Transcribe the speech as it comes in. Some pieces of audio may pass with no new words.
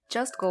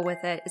Just Go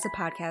With It is a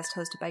podcast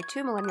hosted by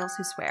two millennials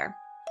who swear.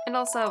 And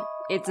also,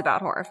 it's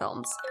about horror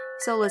films,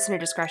 so listener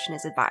discretion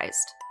is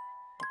advised.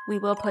 We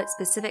will put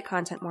specific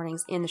content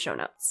warnings in the show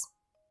notes.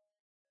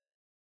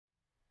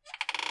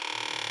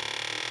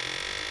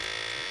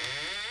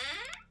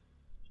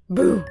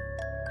 Boo!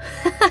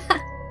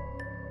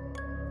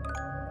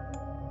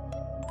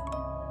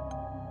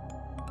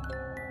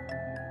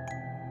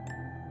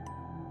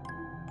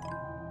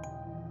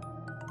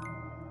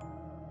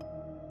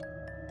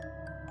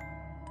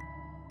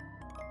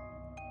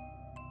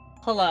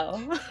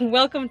 Hello.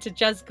 Welcome to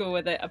Just Go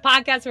With It, a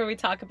podcast where we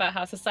talk about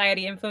how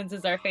society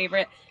influences our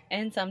favorite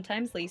and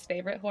sometimes least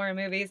favorite horror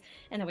movies,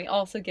 and then we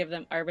also give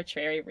them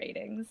arbitrary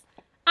ratings.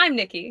 I'm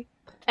Nikki.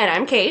 And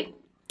I'm Kate.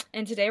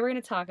 And today we're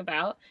going to talk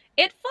about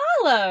It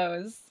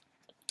Follows.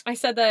 I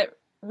said that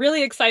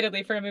really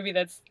excitedly for a movie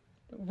that's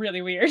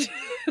really weird.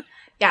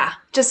 Yeah,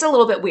 just a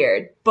little bit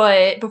weird.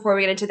 But before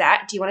we get into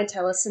that, do you want to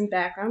tell us some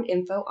background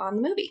info on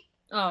the movie?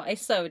 Oh, I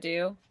so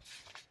do.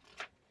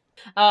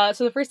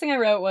 So the first thing I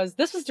wrote was,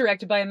 this was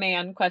directed by a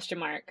man,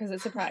 because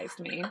it surprised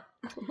me.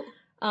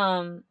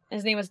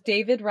 His name was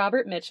David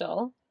Robert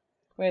Mitchell.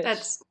 Which...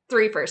 That's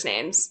three first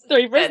names.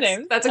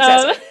 Names. That's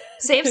excessive.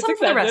 Save some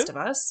for the rest of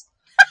us.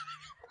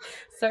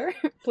 Sir,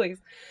 please.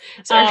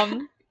 Sir.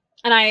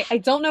 And I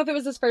don't know if it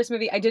was his first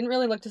movie. I didn't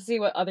really look to see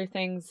what other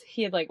things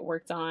he had,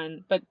 worked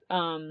on. But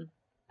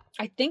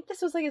I think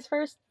this was, his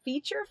first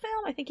feature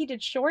film. I think he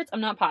did shorts.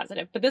 I'm not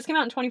positive. But this came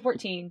out in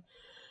 2014.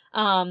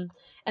 And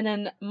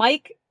then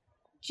Mike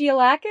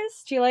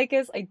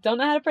Giolakis, I don't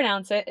know how to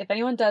pronounce it. If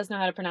anyone does know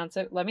how to pronounce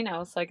it, let me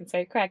know so I can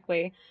say it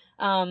correctly.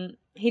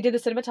 He did the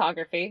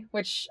cinematography,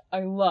 which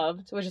I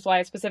loved, which is why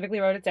I specifically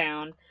wrote it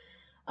down.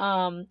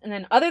 And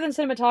then other than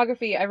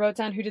cinematography, I wrote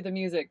down who did the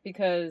music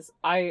because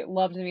I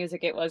loved the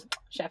music. It was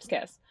chef's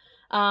kiss.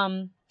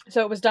 So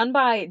it was done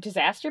by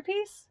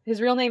Disasterpiece.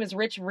 His real name is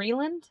Rich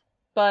Vreeland,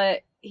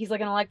 but he's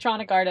an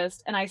electronic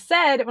artist. And I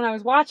said when I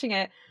was watching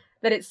it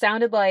that it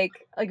sounded like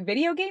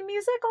video game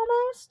music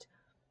almost.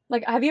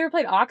 Have you ever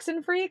played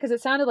Oxenfree? Because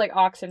it sounded like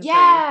Oxenfree.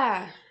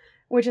 Yeah!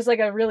 Which is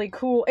a really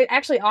cool...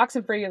 Actually,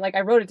 Oxenfree, I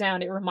wrote it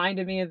down. It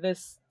reminded me of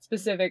this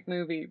specific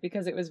movie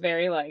because it was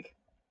very,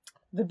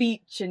 the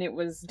beach and it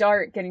was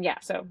dark and, yeah,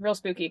 so real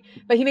spooky.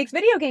 But he makes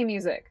video game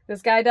music.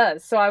 This guy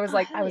does. So I was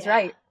I was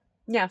right.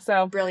 Yeah,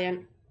 so...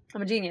 Brilliant.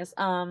 I'm a genius.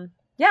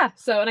 Yeah,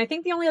 so, and I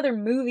think the only other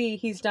movie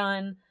he's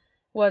done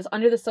was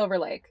Under the Silver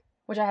Lake,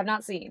 which I have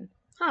not seen.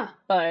 Huh.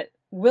 But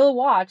will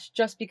watch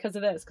just because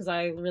of this, because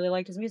I really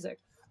liked his music.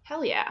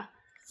 Hell yeah.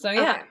 So,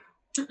 yeah.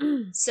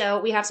 Okay.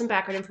 So, we have some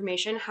background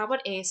information. How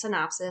about a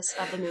synopsis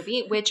of the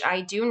movie, which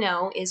I do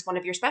know is one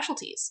of your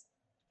specialties?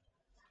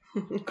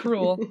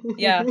 Cruel.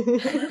 Yeah.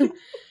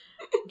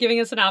 Giving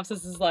a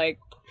synopsis is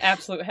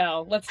absolute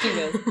hell. Let's do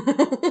this.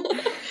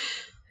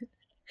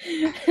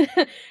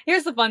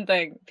 Here's the fun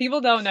thing.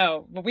 People don't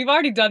know, but we've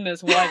already done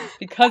this once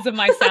because of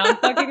my sound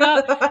fucking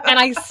up, and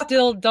I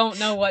still don't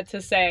know what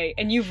to say.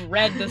 And you've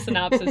read the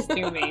synopsis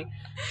to me.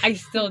 I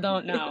still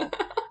don't know.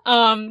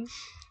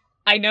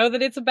 I know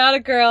that it's about a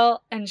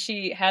girl and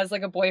she has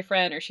a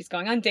boyfriend or she's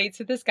going on dates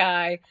with this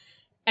guy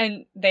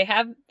and they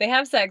have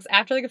sex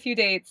after a few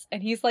dates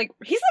and he's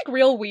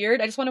real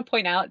weird. I just want to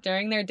point out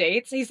during their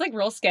dates, he's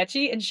real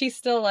sketchy and she's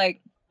still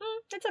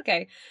it's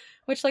okay.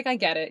 Which I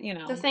get it,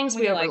 The things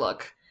we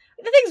overlook.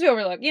 The things we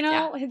overlook,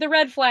 yeah. The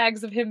red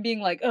flags of him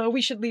being oh,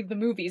 we should leave the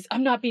movies.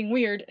 I'm not being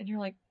weird. And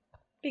you're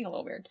being a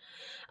little weird.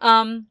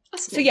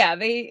 So yeah,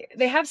 they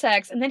have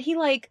sex and then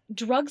he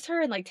drugs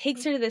her and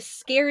takes her to this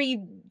scary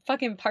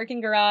fucking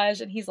parking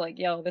garage and he's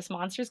yo, this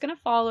monster's gonna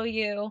follow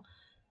you.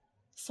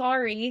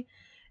 Sorry.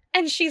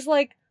 And she's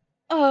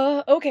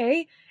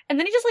okay. And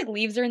then he just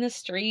leaves her in the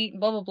street,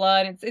 blah blah blah,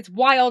 and it's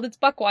wild, it's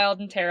buck wild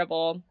and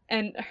terrible.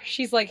 And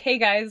she's hey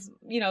guys,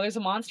 there's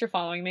a monster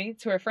following me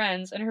to her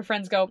friends, and her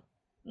friends go,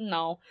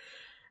 no.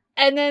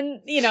 And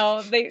then,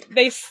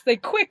 they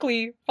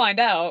quickly find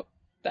out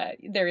that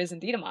there is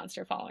indeed a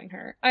monster following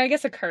her. I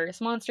guess a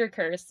curse. Monster,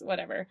 curse,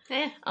 whatever.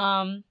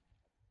 So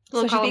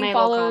she's being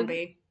followed.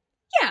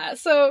 Yeah,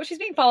 so she's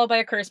being followed by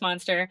a curse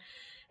monster.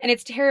 And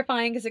it's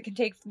terrifying because it can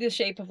take the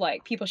shape of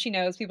people she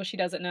knows, people she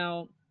doesn't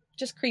know.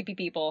 Just creepy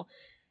people.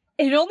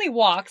 And it only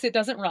walks, it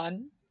doesn't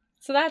run.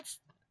 So that's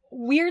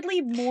weirdly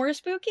more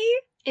spooky.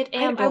 It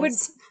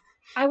ambles.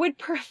 I would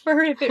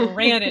prefer if it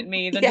ran at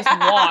me than just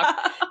walk.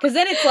 Because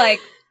then it's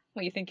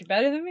well, you think you're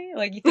better than me?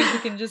 You think you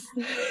can just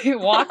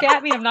walk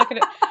at me? I'm not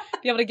going to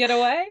be able to get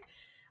away?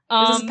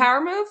 Is this a power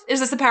move? Is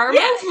this a power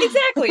move? Yeah,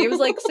 exactly. It was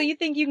so you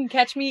think you can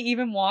catch me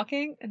even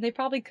walking? And they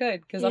probably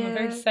could, because I'm a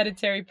very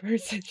sedentary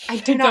person. I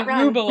do not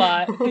run. Move a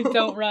lot. I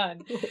don't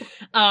run.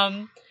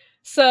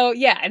 So,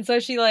 yeah, and so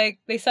she,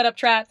 they set up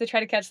traps, they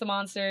try to catch the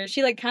monster.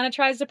 She, kind of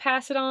tries to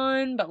pass it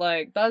on, but,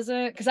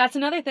 doesn't. Because that's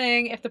another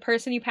thing. If the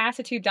person you pass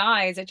it to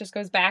dies, it just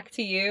goes back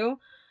to you.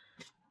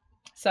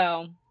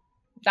 So,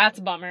 that's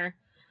a bummer.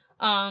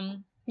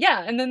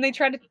 Yeah, and then they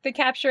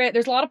capture it.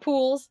 There's a lot of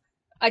pools.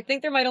 I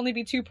think there might only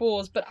be 2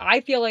 pools, but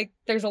I feel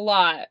there's a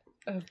lot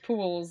of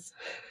pools.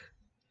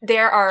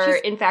 There are,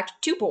 in fact,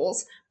 2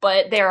 pools,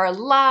 but there are a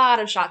lot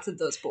of shots of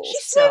those pools. She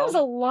swims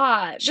a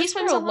lot. She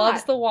swims girl a lot.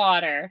 Loves the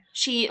water.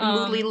 She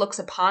moodily looks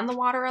upon the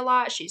water a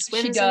lot. She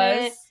swims in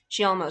it.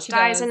 She almost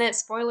dies in it.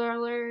 Spoiler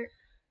alert.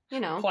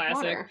 Classic.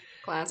 Water.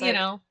 Classic.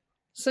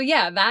 So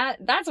yeah,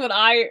 that's what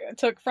I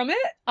took from it.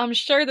 I'm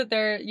sure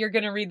that you're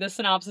gonna read the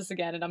synopsis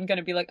again, and I'm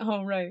gonna be like,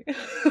 oh right,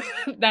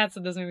 that's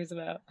what this movie's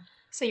about.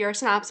 So your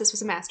synopsis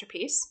was a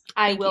masterpiece.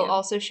 I will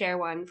also share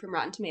one from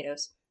Rotten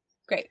Tomatoes.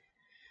 Great.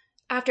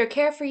 After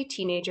carefree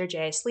teenager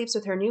Jay sleeps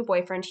with her new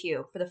boyfriend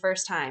Hugh for the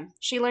first time,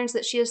 she learns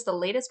that she is the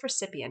latest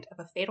recipient of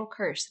a fatal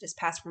curse that is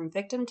passed from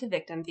victim to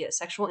victim via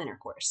sexual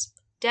intercourse.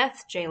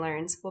 Death, Jay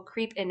learns, will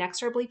creep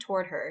inexorably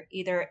toward her,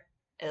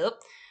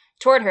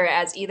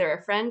 as either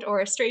a friend or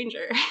a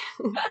stranger.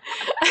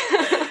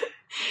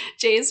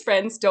 Jay's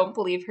friends don't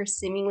believe her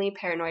seemingly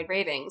paranoid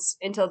ravings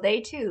until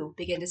they too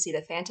begin to see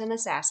the phantom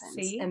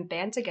assassins and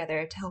band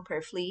together to help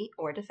her flee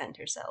or defend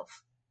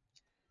herself.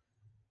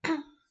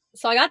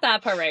 So I got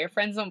that part right. Her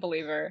friends don't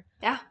believe her.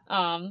 Yeah.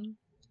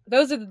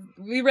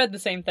 We read the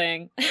same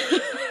thing.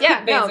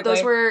 Yeah, no,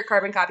 those were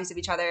carbon copies of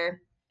each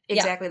other.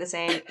 Exactly the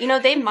same.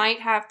 They might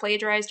have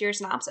plagiarized your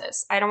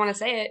synopsis. I don't want to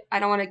say it. I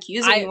don't want to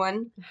accuse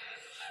anyone.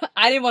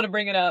 I didn't want to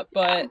bring it up,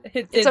 but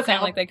it did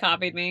sound like they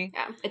copied me.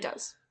 Yeah, it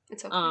does.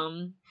 It's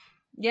okay.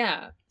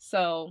 Yeah.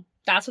 So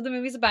that's what the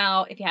movie's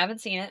about. If you haven't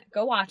seen it,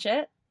 go watch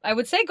it. I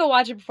would say go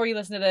watch it before you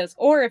listen to this.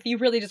 Or if you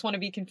really just want to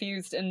be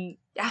confused and,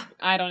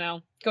 I don't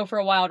know, go for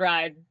a wild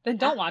ride, then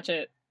don't watch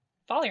it.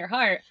 Follow your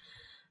heart.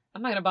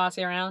 I'm not going to boss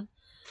you around.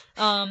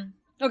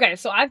 Okay,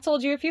 so I've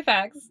told you a few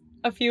facts.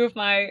 A few of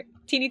my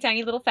teeny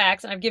tiny little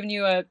facts. And I've given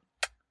you a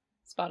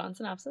spot-on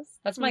synopsis.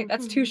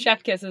 That's 2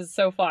 chef kisses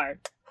so far.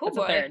 That's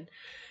a third.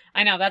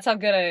 I know, that's how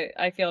good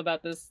I feel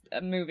about this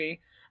movie.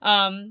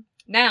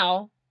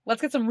 Now,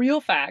 let's get some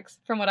real facts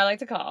from what I like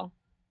to call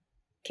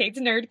Kate's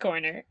Nerd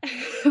Corner,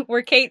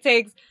 where Kate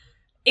takes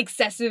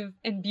excessive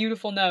and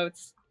beautiful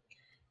notes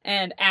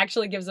and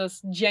actually gives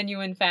us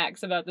genuine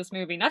facts about this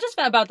movie. Not just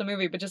about the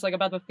movie, but just like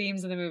about the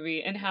themes of the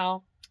movie and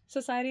how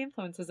society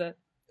influences it.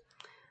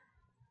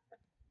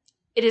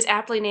 It is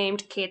aptly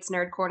named Kate's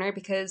Nerd Corner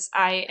because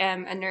I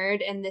am a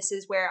nerd and this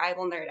is where I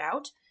will nerd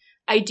out.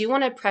 I do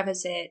want to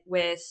preface it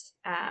with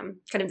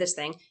kind of this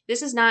thing.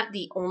 This is not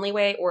the only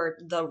way or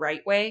the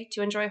right way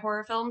to enjoy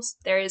horror films.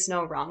 There is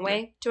no wrong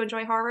way to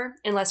enjoy horror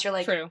unless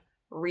you're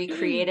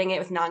recreating it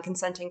with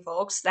non-consenting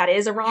folks. That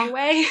is a wrong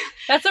way.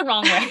 That's a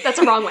wrong way. That's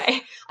a wrong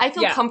way. I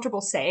feel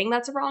comfortable saying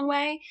that's a wrong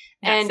way.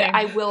 And same.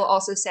 I will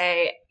also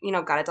say,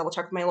 gotta double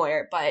check with my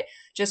lawyer, but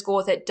Just Go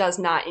With It does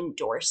not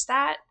endorse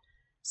that.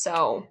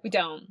 So. We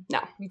don't.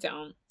 No. We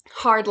don't.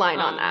 Hard line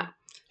on that.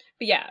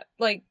 But yeah,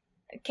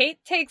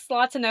 Kate takes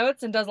lots of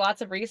notes and does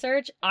lots of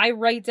research. I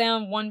write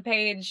down 1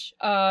 page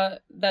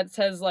that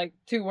says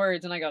 2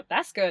 words and I go,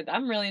 that's good.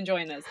 I'm really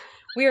enjoying this.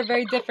 We are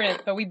very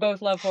different, but we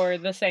both love horror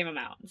the same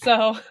amount.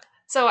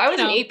 So I was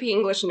an AP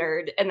English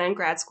nerd and then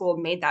grad school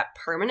made that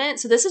permanent.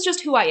 So this is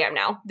just who I am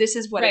now. This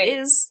is what it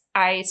is.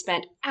 I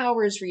spent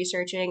hours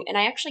researching and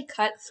I actually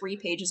cut 3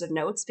 pages of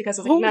notes because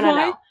I was like,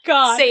 no.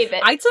 God. Save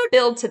it.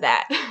 Build to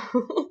that.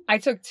 I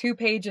took 2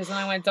 pages and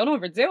I went, don't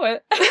overdo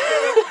it.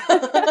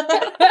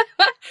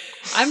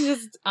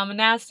 I'm a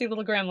nasty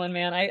little gremlin,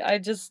 man.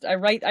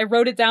 I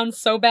wrote it down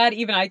so bad,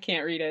 even I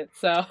can't read it,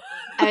 so.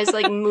 I was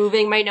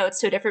moving my notes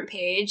to a different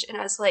page, and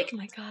I was like, oh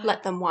my God.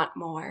 Let them want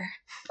more.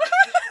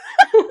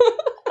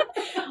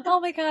 Oh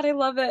my God, I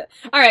love it.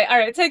 All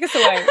right, take us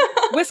away.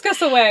 Whisk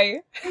us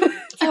away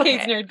to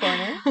Kate's Nerd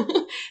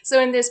Corner. So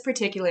in this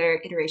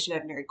particular iteration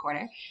of Nerd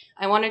Corner,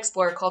 I want to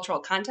explore cultural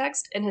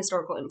context and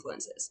historical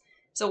influences.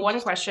 So one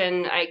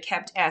question I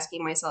kept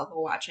asking myself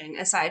while watching,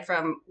 aside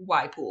from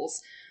why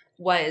pools,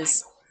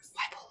 was,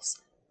 why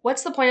pools?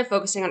 What's the point of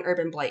focusing on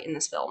urban blight in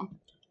this film?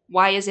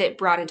 Why is it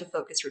brought into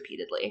focus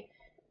repeatedly?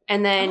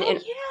 And then,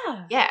 and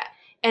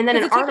then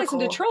an it article takes place in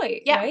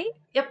Detroit, right?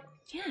 Yep.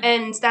 Yeah.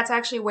 And that's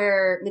actually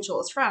where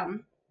Mitchell is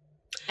from.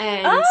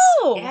 And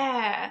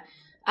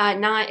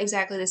not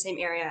exactly the same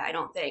area, I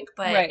don't think,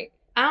 but I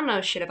don't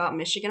know shit about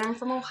Michigan. I'm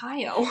from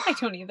Ohio. I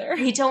don't either.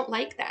 We don't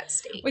like that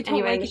state. We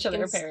don't like each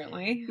other,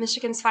 apparently.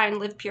 Michigan's fine,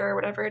 live pure,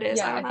 whatever it is.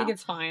 Yeah, I think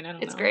it's fine. I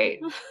don't know. It's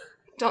great.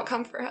 Don't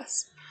come for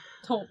us.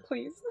 Don't,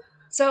 please.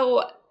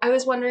 So I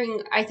was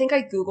wondering, I think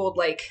I Googled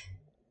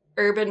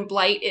urban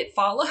blight it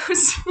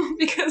follows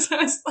because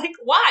I was like,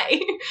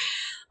 why?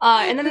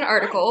 And then an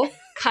article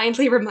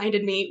kindly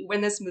reminded me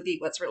when this movie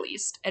was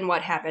released and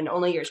what happened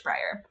only years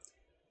prior.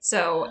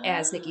 So,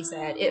 as Nikki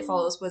said, It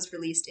Follows was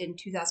released in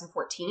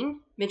 2014.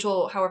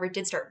 Mitchell, however,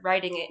 did start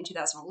writing it in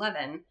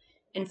 2011,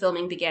 and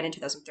filming began in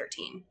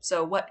 2013.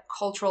 So, what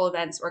cultural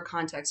events or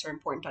contexts are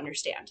important to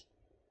understand?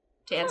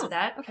 To answer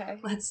that,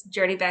 let's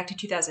journey back to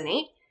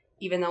 2008,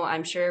 even though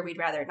I'm sure we'd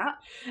rather not.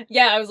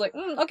 Yeah, I was like,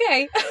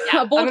 okay,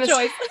 yeah, bold choice.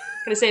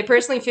 I'm going to say,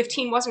 personally,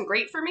 15 wasn't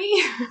great for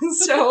me,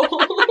 so...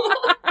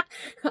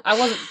 I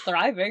wasn't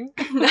thriving.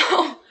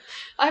 No,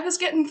 I was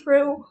getting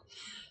through.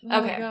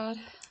 Oh my God.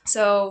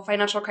 So,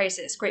 financial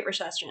crisis, Great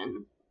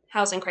Recession,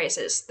 housing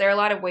crisis. There are a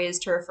lot of ways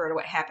to refer to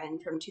what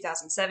happened from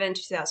 2007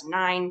 to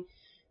 2009,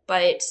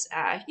 but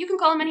you can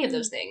call them any of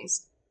those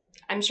things.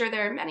 I'm sure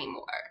there are many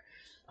more.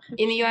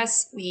 In the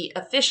U.S., we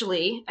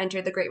officially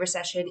entered the Great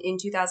Recession in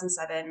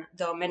 2007,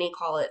 though many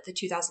call it the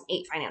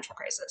 2008 financial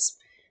crisis.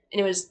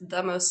 And it was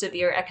the most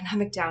severe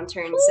economic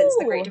downturn since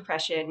the Great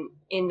Depression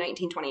in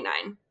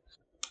 1929.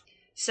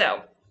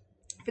 So,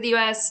 for the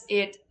U.S.,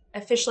 it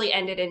officially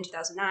ended in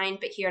 2009,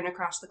 but here and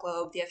across the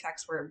globe, the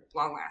effects were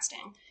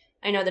long-lasting.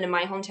 I know that in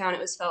my hometown,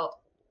 it was felt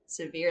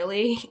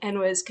severely and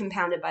was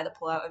compounded by the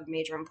pullout of a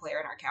major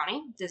employer in our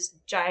county, this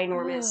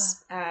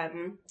ginormous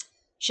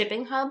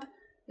shipping hub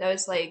that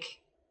was like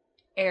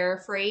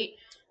air freight.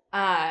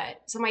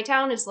 So my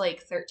town is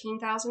like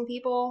 13,000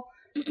 people,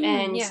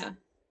 and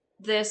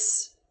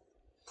this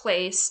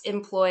place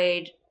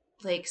employed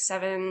like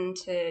 7,000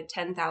 to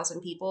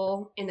 10,000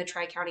 people in the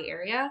Tri-County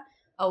area.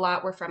 A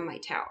lot were from my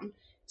town.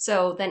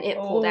 So then it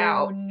pulled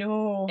out. Oh,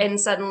 no. And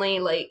suddenly,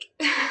 like,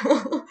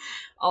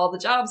 all the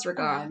jobs were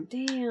gone.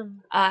 Oh,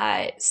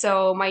 damn.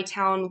 So my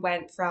town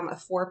went from a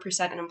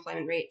 4%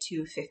 unemployment rate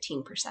to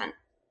 15%.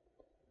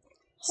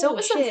 So it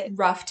was a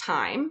rough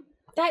time.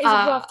 That is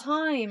a rough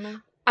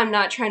time. I'm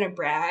not trying to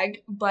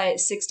brag, but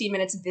 60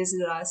 Minutes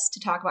visited us to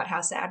talk about how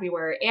sad we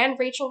were. And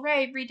Rachel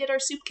Ray redid our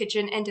soup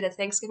kitchen and did a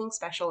Thanksgiving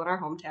special in our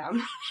hometown.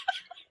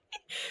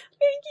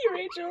 Thank you,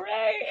 Rachel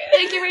Ray.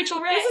 Thank you, Rachel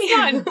Ray. This is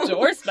not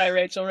endorsed by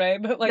Rachel Ray,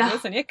 but like,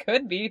 listen, it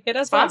could be. Hit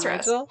us Sponsor up,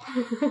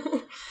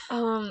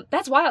 Rachel.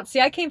 That's wild. See,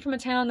 I came from a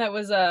town that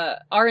was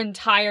our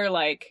entire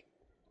like.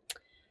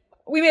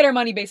 We made our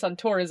money based on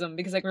tourism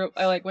because I grew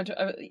up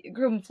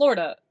in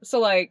Florida, so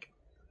like,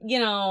 you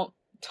know,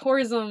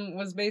 tourism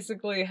was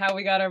basically how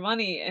we got our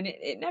money, and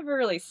it never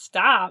really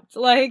stopped.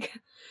 Like,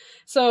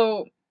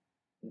 so.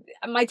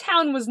 My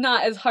town was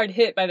not as hard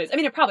hit by this. I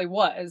mean, it probably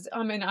was.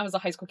 I mean, I was a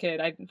high school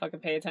kid. I didn't fucking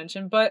pay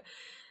attention. But,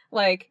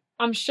 like,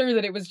 I'm sure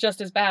that it was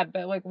just as bad.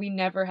 But, like, we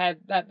never had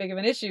that big of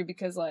an issue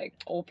because, like,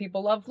 old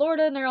people love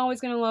Florida and they're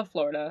always going to love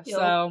Florida. Yep.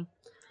 So,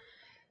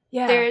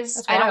 yeah.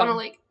 I don't want to,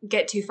 like,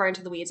 get too far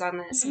into the weeds on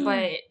this,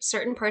 but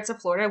certain parts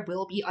of Florida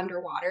will be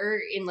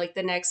underwater in, like,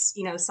 the next,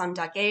 you know, some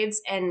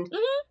decades. And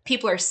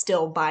people are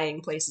still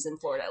buying places in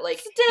Florida.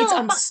 Like, it's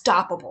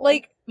unstoppable.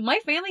 Like, my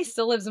family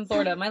still lives in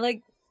Florida. My,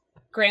 like,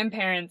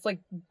 grandparents like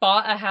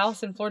bought a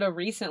house in Florida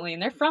recently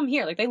and they're from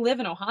here, like they live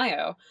in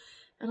Ohio,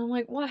 and I'm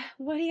like, what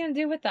are you gonna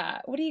do with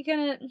that?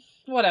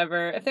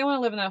 Whatever, if they want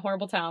to live in that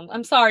horrible town.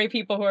 I'm sorry,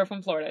 people who are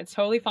from Florida, it's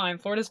totally fine.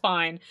 Florida's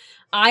fine.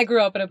 I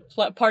grew up in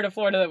a part of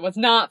Florida that was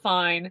not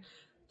fine,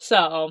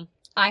 so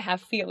I have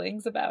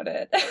feelings about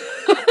it.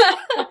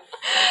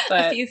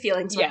 But, a few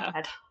feelings were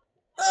had.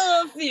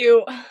 A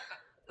few.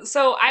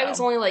 So I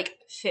was only like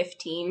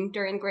 15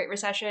 during the Great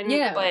Recession,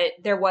 but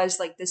there was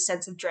like this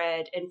sense of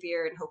dread and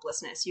fear and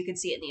hopelessness. You could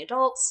see it in the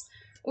adults.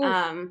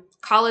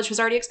 College was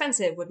already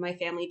expensive. Would my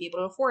family be able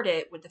to afford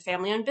it? Would the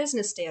family-owned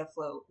business stay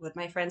afloat? Would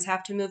my friends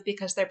have to move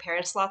because their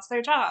parents lost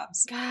their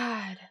jobs?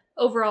 God.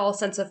 Overall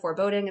sense of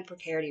foreboding and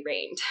precarity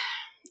reigned.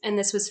 And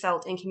this was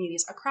felt in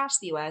communities across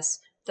the U.S.,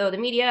 though the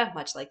media,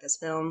 much like this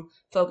film,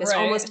 focused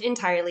almost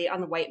entirely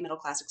on the white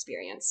middle-class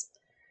experience.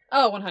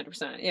 Oh,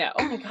 100%. Yeah.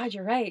 Oh my God,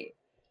 you're right.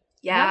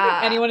 Yeah. I don't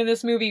think anyone in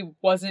this movie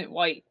wasn't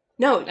white.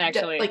 No,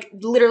 actually. Like,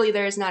 literally,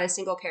 there is not a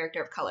single character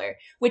of color,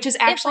 which is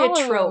actually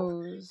a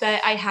trope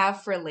that I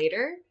have for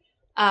later.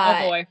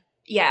 Oh, boy.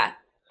 Yeah.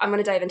 I'm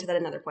going to dive into that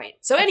another point.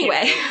 So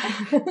anyway.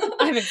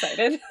 I'm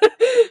excited.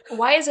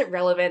 Why is it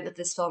relevant that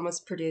this film was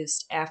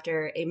produced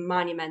after a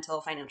monumental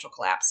financial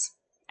collapse?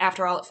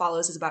 After all, It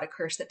Follows is about a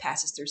curse that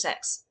passes through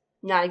sex.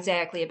 Not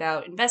exactly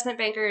about investment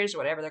bankers or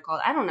whatever they're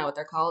called. I don't know what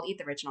they're called. Eat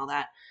the rich and all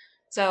that.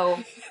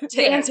 So,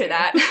 to answer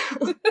that,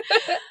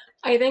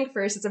 I think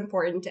first it's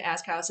important to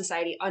ask how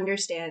society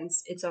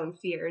understands its own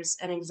fears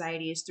and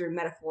anxieties through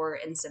metaphor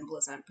and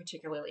symbolism,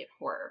 particularly in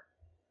horror.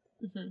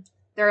 Mm-hmm.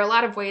 There are a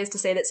lot of ways to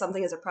say that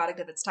something is a product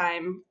of its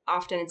time.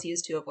 Often it's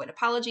used to avoid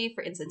apology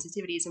for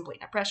insensitivities and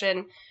blatant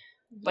oppression.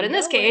 But in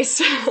this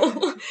case,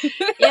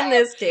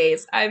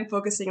 I'm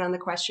focusing on the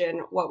question,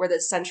 what were the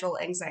central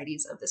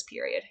anxieties of this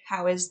period?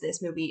 How is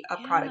this movie a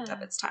product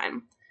of its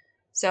time?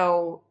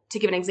 So, to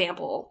give an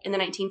example, in the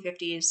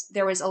 1950s,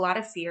 there was a lot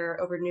of fear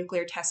over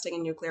nuclear testing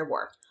and nuclear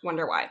war.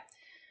 Wonder why.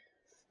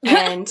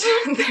 And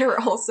there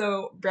were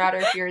also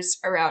broader fears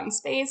around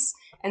space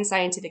and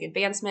scientific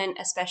advancement,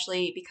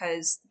 especially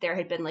because there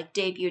had been, like,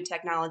 debut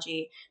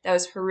technology that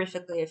was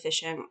horrifically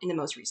efficient in the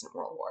most recent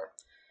World War.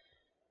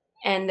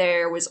 And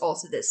there was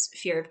also this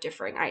fear of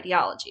differing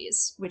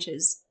ideologies, which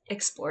is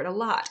explored a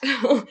lot.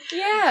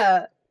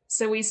 Yeah.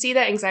 So we see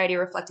that anxiety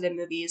reflected in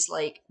movies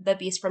like The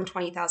Beast from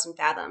 20,000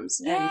 Fathoms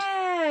and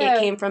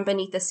It Came from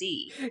Beneath the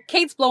Sea.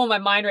 Kate's blowing my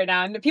mind right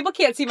now, and people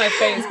can't see my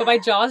face, but my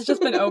jaw's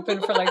just been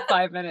open for like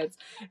 5 minutes.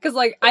 Because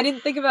like, I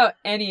didn't think about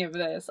any of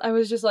this. I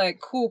was just like,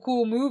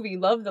 cool movie,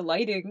 love the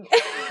lighting.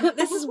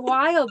 This is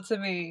wild to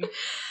me.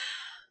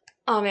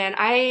 Oh man,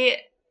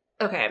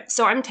 okay,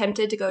 so I'm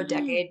tempted to go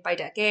decade by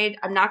decade.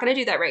 I'm not going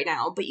to do that right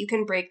now, but you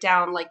can break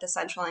down like the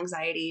central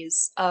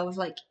anxieties of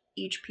like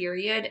each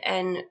period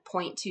and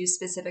point to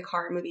specific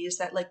horror movies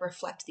that like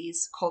reflect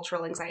these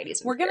cultural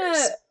anxieties and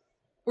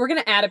We're We're going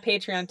to add a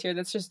Patreon tier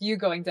that's just you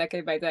going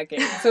decade by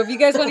decade. So if you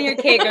guys want to hear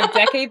Kate go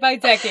decade by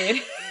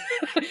decade,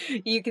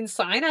 you can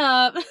sign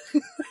up.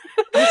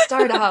 Let's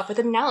start off with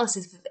an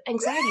analysis of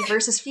anxiety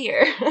versus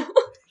fear.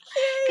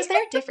 Because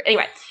they're different.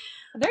 Anyway.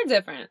 They're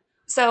different.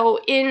 So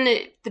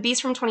in The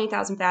Beast from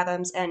 20,000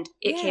 Fathoms and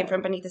It Came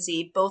from Beneath the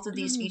Sea, both of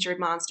these featured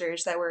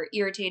monsters that were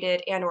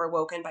irritated and or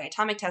woken by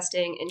atomic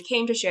testing and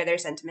came to share their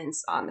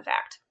sentiments on the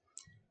fact.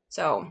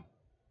 So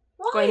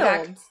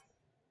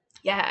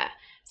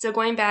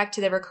going back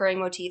to the recurring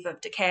motif of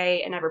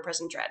decay and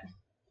ever-present dread.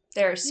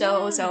 There are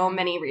so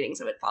many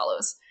readings of it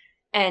follows.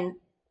 And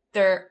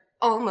they're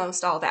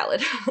almost all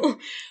valid.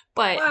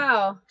 But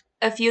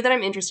a few that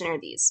I'm interested in are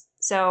these.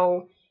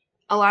 So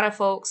a lot of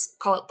folks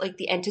call it like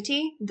the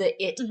entity,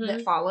 the it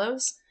that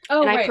follows.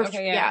 Oh, and right.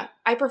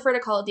 I prefer to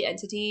call it the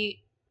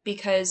entity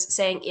because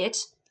saying it,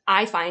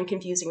 I find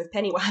confusing with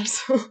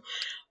Pennywise.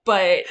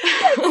 But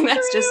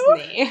that's just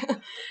me.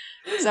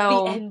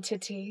 So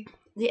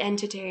The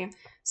entity.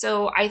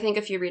 So I think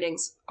a few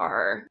readings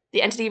are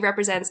the entity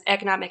represents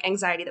economic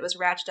anxiety that was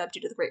ratcheted up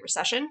due to the Great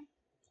Recession.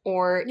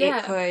 Or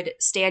it could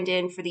stand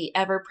in for the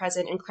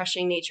ever-present and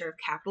crushing nature of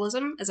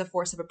capitalism as a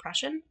force of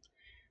oppression.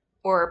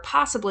 Or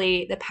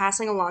possibly the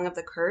passing along of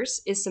the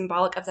curse is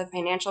symbolic of the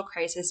financial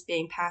crisis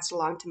being passed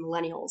along to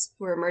millennials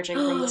who are emerging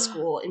from the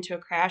school into a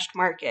crashed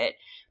market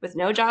with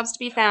no jobs to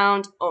be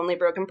found, only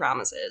broken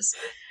promises.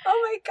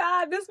 Oh my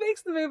god, this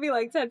makes the movie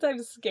like 10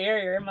 times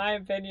scarier in my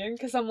opinion,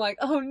 because I'm like,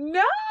 oh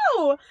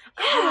no!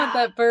 I don't want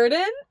that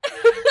burden.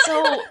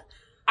 So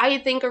I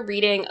think a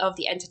reading of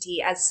the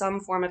entity as some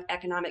form of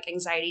economic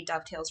anxiety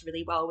dovetails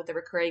really well with the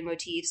recurring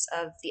motifs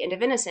of the end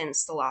of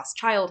innocence, the lost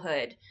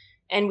childhood.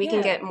 And we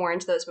can get more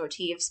into those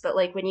motifs, but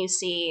like when you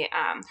see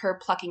her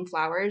plucking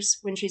flowers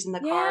when she's in the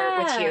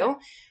car with you,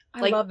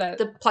 like I love that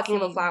the plucking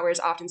scene. of the flower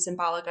is often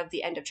symbolic of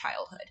the end of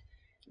childhood.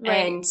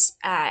 Right. And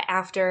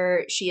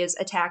after she is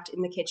attacked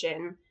in the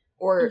kitchen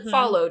or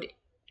followed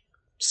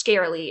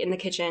scarily in the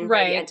kitchen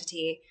by the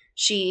entity,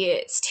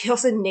 she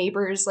steals a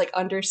neighbor's like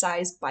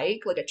undersized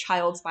bike, like a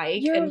child's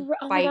bike, and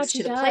bikes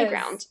to the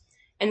playground.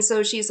 And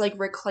so she's, like,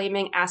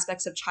 reclaiming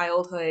aspects of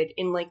childhood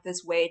in, like,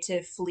 this way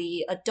to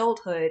flee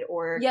adulthood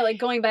or... Yeah, like,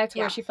 going back to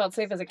where she felt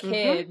safe as a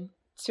kid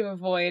to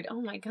avoid...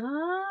 Oh, my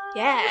God.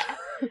 Yeah.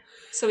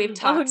 So we've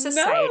talked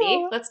society.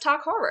 No. Let's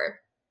talk horror.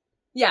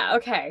 Yeah,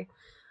 okay.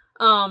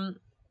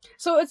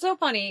 So it's so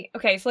funny.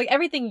 Okay, so, like,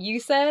 everything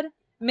you said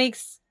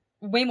makes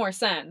way more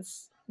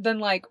sense than,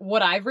 like,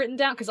 what I've written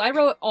down. Because I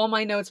wrote all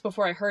my notes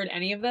before I heard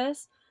any of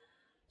this.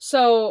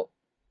 So...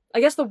 I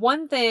guess the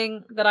one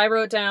thing that I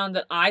wrote down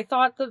that I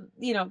thought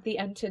the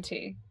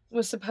entity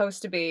was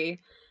supposed to be,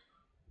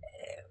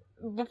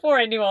 before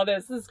I knew all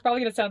this is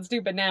probably going to sound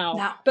stupid now.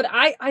 No. But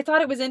I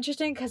thought it was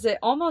interesting because it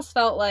almost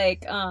felt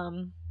like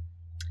a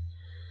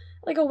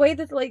way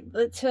that, like,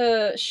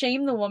 to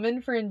shame the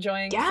woman for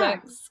enjoying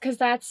sex. Because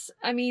that's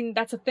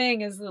a thing,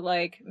 is that,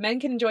 like,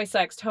 men can enjoy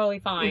sex totally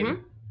fine.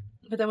 Mm-hmm.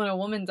 But then when a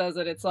woman does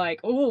it, it's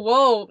like, oh,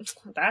 whoa,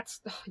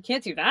 you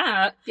can't do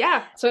that.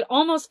 Yeah. So it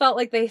almost felt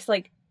like they,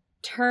 like,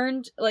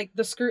 turned like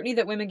the scrutiny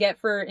that women get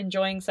for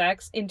enjoying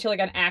sex into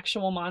like an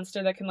actual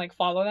monster that can like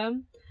follow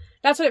them.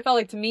 That's what it felt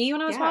like to me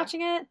when I was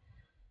watching it.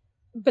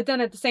 But then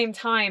at the same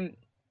time,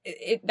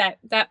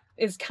 that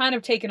is kind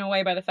of taken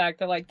away by the fact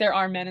that like there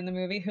are men in the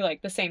movie who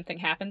like the same thing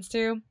happens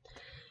to.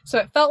 So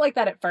it felt like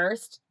that at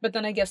first, but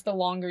then I guess the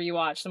longer you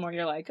watch, the more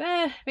you're like,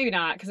 maybe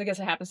not, because I guess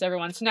it happens to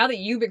everyone. So now that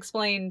you've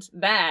explained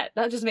that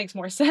just makes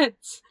more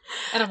sense.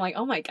 And I'm like,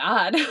 oh my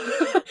god.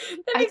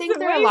 I think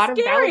there are a lot of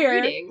valid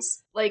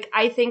readings. Like,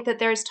 I think that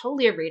there's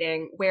totally a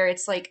reading where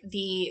it's like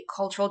the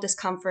cultural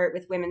discomfort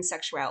with women's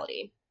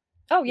sexuality.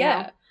 Oh, yeah.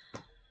 You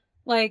know?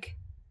 Like,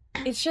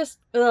 it's just,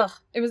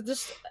 it was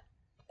just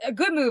a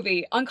good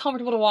movie.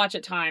 Uncomfortable to watch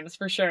at times,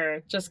 for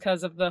sure. Just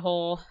because of the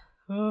whole,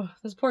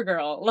 this poor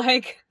girl.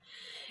 Like...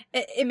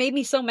 It made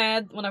me so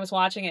mad when I was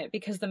watching it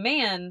because the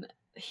man,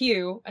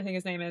 Hugh, I think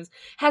his name is,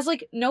 has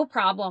like no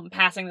problem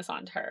passing this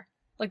on to her.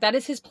 Like that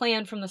is his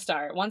plan from the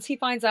start. Once he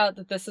finds out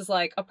that this is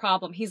like a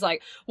problem, he's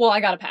like, well, I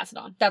gotta pass it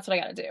on. That's what I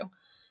gotta do.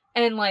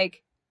 And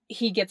like,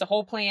 he gets a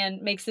whole plan,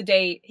 makes a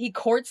date. He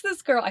courts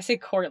this girl. I say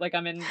court like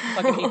I'm in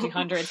fucking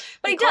 1800s.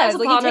 But he does.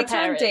 Like he takes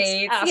her on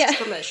dates.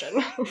 Asks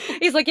permission.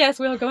 He's like, yes,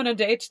 we'll go on a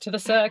date to the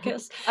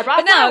circus. I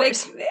brought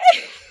flowers.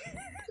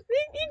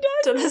 He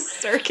does. To the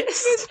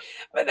circus.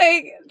 But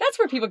that's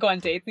where people go on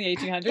dates in the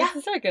 1800s,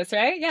 the circus,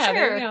 right? Yeah,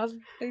 sure.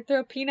 They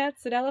throw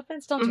peanuts at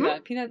elephants. Don't do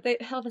that.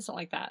 Elephants don't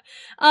like that.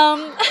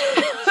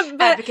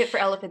 Advocate for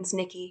elephants,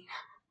 Nikki.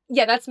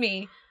 Yeah, that's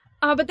me.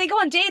 But they go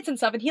on dates and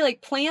stuff, and he,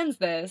 like, plans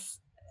this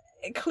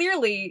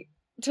clearly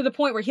to the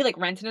point where he, like,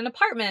 rented an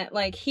apartment.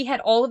 Like, he had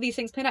all of these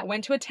things planned out,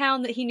 went to a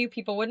town that he knew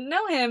people wouldn't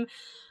know him.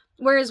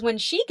 Whereas when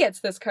she gets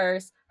this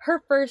curse,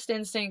 her first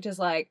instinct is,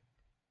 like,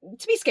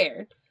 to be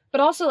scared. But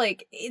also,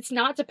 like, it's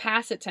not to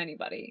pass it to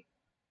anybody.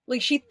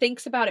 Like, she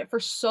thinks about it for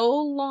so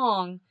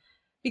long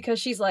because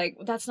she's like,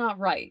 that's not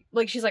right.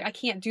 Like, she's like, I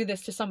can't do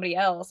this to somebody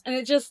else. And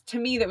it just, to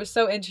me, that was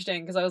so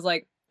interesting because I was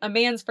like, a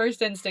man's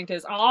first instinct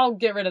is, oh, I'll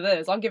get rid of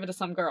this. I'll give it to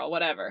some girl,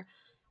 whatever.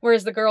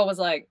 Whereas the girl was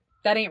like,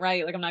 that ain't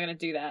right. Like, I'm not going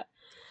to do that.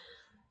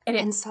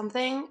 And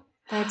something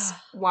that's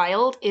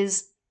wild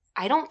is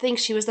I don't think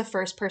she was the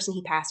first person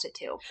he passed it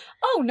to.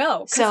 Oh,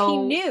 no. Because he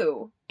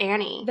knew.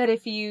 Annie. That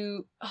if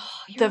you...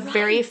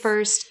 very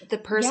first... The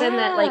person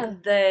that,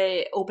 like,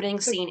 the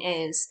opening scene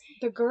is...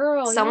 The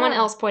girl, Someone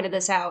else pointed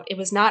this out. It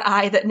was not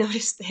I that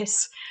noticed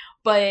this.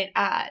 But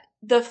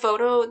the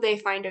photo they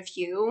find of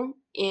Hugh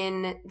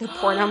in the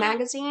porno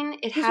magazine,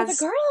 it has...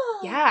 the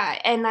girl! Yeah,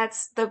 and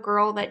that's the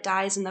girl that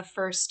dies in the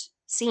first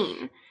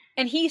scene.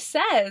 And he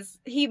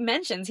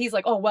mentions, he's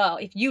like, oh, well,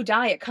 if you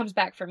die, it comes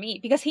back for me.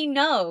 Because he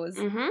knows.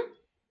 Mm-hmm.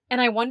 And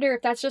I wonder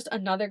if that's just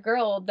another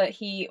girl that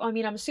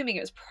I'm assuming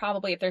it was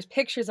probably, if there's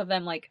pictures of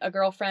them, like, a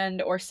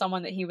girlfriend or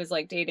someone that he was,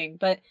 like, dating.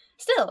 But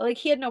still, like,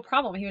 he had no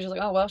problem. He was just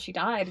like, oh, well, she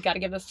died. Got to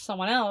give this to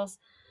someone else.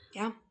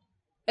 Yeah.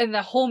 And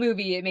the whole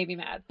movie, it made me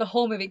mad. The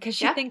whole movie. Because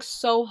she thinks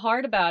so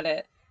hard about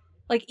it.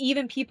 Like,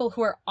 even people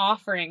who are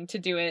offering to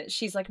do it,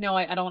 she's like, no,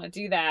 I don't want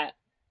to do that.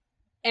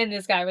 And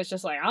this guy was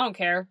just like, I don't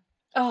care.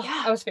 Oh,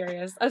 yeah. I was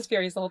furious.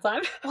 The whole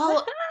time.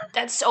 Well,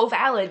 that's so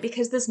valid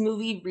because this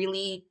movie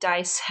really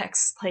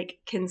dissects, like,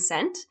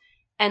 consent.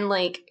 And,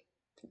 like,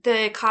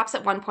 the cops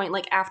at one point,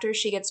 like, after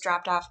she gets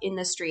dropped off in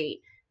the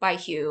street by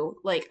Hugh,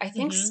 like, I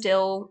think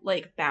still,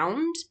 like,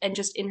 bound and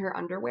just in her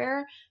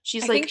underwear. I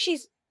think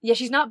she's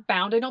not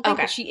bound, I don't think,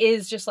 but she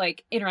is just,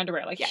 like, in her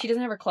underwear. Like, she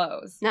doesn't have her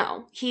clothes.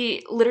 No.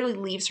 He literally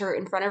leaves her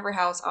in front of her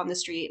house on the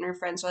street, and her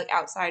friends are, like,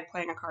 outside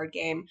playing a card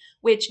game,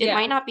 which it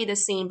might not be the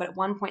scene, but at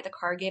one point the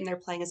card game they're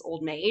playing is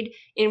Old Maid,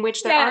 in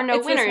which there are no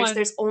winners,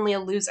 there's only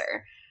a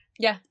loser.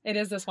 Yeah, it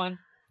is this one.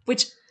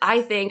 Which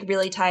I think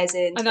really ties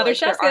in to, another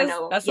chef's kiss.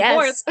 That's the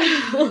fourth.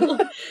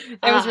 It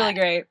was really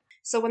great.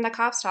 So when the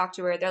cops talk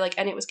to her, they're like,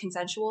 and it was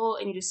consensual,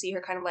 and you just see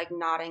her kind of, like,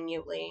 nodding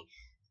mutely,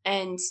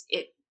 and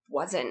it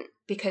wasn't,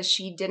 because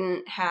she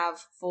didn't have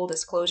full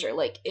disclosure.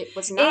 Like, it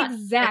was not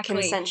a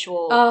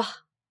consensual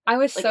I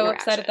was so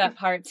upset at that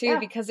part too,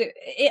 because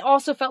it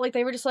also felt like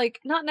they were just, like,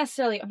 not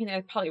necessarily, I mean,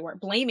 they probably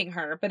weren't blaming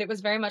her, but it was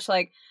very much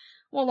like,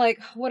 well, like,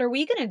 what are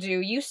we gonna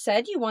do? You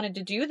said you wanted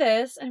to do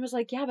this. And it was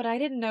like, yeah, but I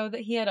didn't know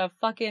that he had a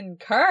fucking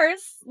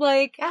curse.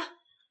 Like,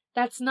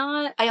 that's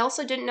not... I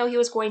also didn't know he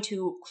was going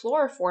to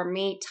chloroform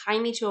me, tie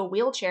me to a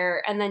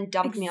wheelchair, and then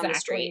dump me on the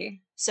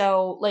street.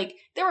 So, like,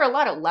 there were a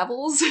lot of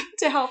levels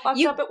to how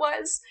fucked up it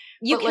was.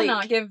 You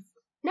cannot give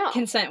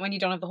consent when you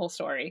don't have the whole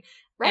story.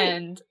 Right.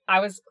 And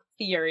I was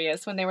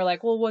furious when they were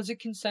like, well, was it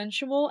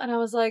consensual? And I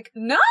was like,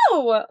 no!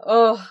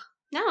 Ugh.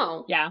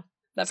 No. Yeah.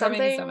 That part made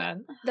me so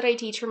mad. That I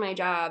teach for my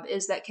job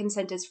is that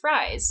consent is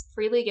fries.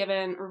 Freely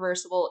given,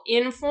 reversible,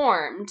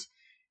 informed.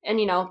 And,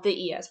 you know,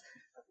 the ES.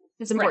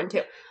 It's important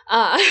too.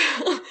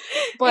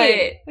 But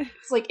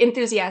it's like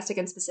enthusiastic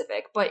and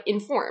specific, but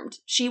informed.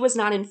 She was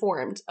not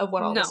informed of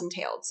what all this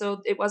entailed.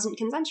 So it wasn't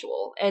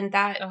consensual. And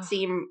that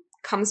theme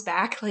comes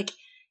back, like,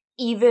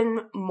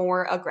 even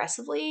more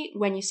aggressively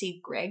when you see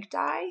Greg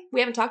die.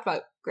 We haven't talked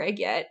about Greg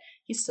yet.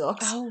 He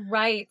sucks. Oh,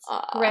 right.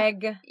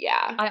 Greg.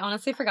 Yeah. I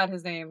honestly forgot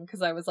his name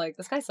because I was like,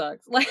 this guy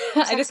sucks. Like,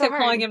 I just kept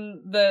calling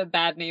him the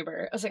bad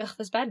neighbor. I was like, oh,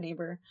 this bad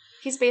neighbor.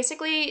 He's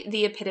basically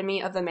the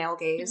epitome of the male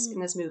gaze in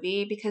this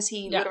movie because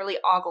he literally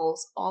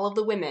ogles all of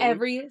the women.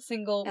 Every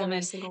single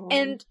woman.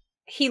 And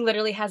he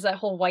literally has that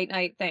whole white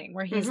knight thing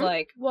where he's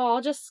like, well,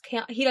 I'll just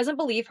can't. He doesn't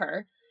believe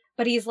her.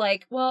 But he's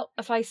like, well,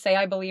 if I say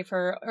I believe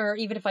her, or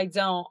even if I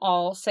don't,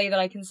 I'll say that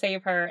I can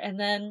save her, and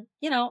then,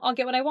 you know, I'll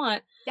get what I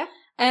want. Yeah.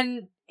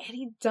 And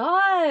he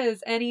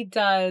does.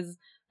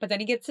 But then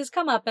he gets his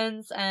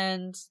comeuppance,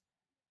 and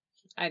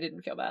I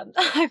didn't feel bad.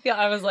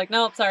 I was like,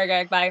 nope, sorry,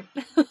 Greg, bye.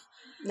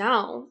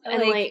 No.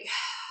 And, like,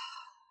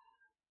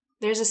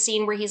 there's a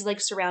scene where he's, like,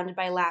 surrounded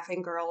by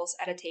laughing girls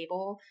at a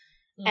table,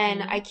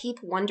 and I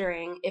keep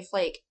wondering if,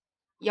 like,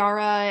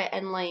 Yara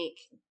and, like,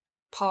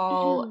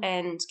 Paul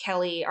and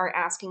Kelly are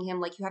asking him,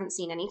 like, you haven't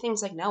seen anything?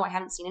 He's like, no, I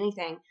haven't seen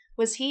anything.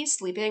 Was he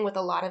sleeping with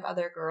a lot of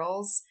other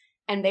girls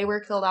and they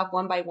were killed off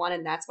one by one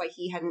and that's why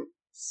he hadn't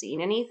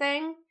seen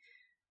anything?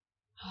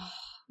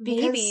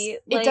 Because maybe,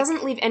 it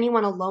doesn't leave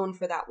anyone alone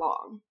for that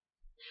long.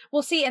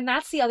 Well, see, and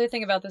that's the other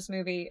thing about this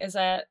movie is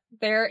that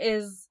there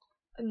is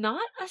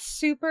not a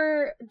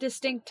super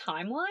distinct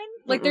timeline.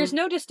 Like, there's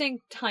no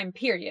distinct time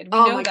period. We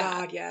know that.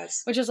 God,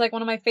 yes. Which is, like,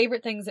 one of my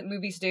favorite things that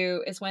movies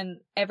do is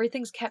when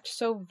everything's kept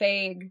so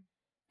vague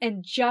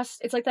and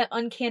just, it's like that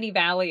uncanny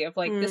valley of,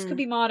 like, this could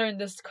be modern,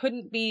 this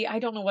couldn't be, I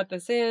don't know what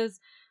this is,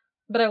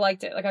 but I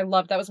liked it. Like, I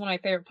loved, that was one of my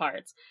favorite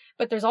parts.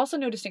 But there's also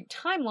no distinct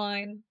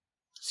timeline,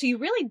 so you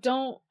really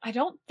don't, I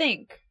don't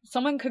think,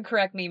 someone could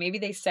correct me, maybe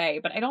they say,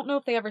 but I don't know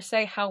if they ever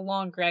say how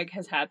long Greg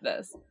has had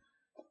this.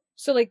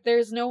 So, like,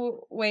 there's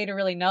no way to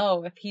really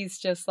know if he's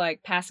just,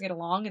 like, passing it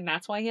along and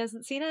that's why he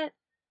hasn't seen it.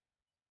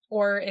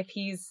 Or if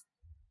he's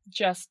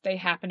just, they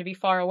happen to be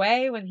far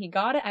away when he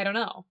got it. I don't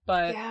know.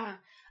 But yeah.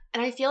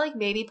 And I feel like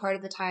maybe part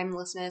of the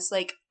timelessness,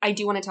 like, I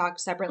do want to talk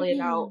separately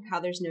about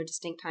how there's no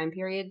distinct time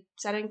period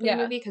setting for the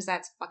movie, because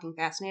that's fucking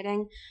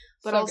fascinating.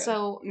 But so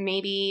also,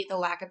 maybe the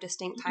lack of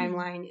distinct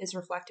timeline is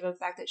reflective of the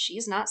fact that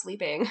she's not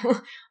sleeping.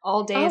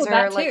 All days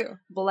are, like,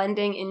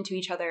 blending into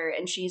each other,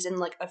 and she's in,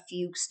 like, a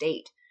fugue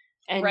state.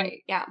 And,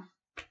 yeah.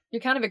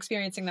 you're kind of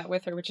experiencing that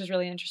with her, which is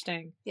really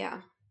interesting.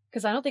 Yeah.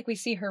 Because I don't think we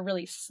see her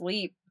really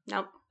sleep.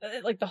 Nope.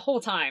 Like, the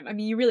whole time. I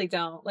mean, you really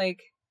don't.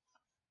 Like,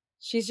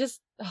 she's just,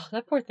 oh,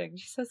 that poor thing.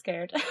 She's so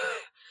scared.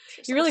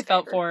 You really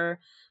felt for her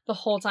the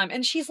whole time.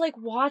 And she's, like,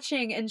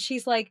 watching, and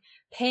she's, like,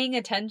 paying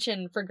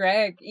attention for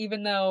Greg,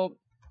 even though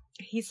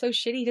he's so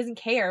shitty. He doesn't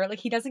care. Like,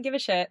 he doesn't give a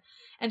shit.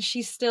 And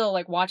she's still,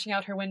 like, watching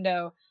out her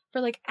window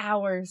for, like,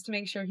 hours to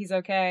make sure he's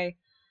okay.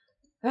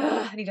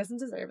 And he doesn't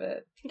deserve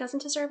it. He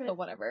doesn't deserve it. But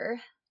whatever.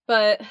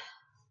 But,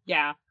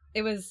 yeah,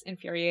 it was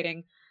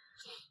infuriating.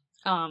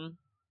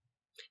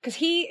 Because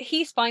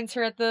he finds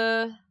her at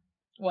the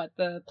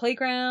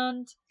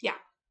playground? Yeah.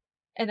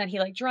 And then he,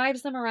 like,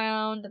 drives them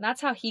around, and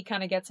that's how he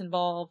kind of gets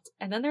involved.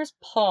 And then there's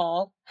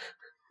Paul.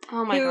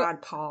 Oh my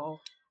god,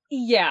 Paul.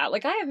 Yeah,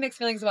 like, I have mixed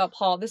feelings about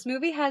Paul. This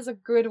movie has a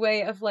good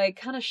way of, like,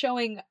 kind of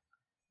showing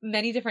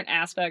many different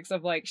aspects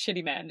of, like,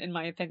 shitty men, in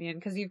my opinion.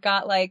 Because you've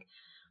got, like,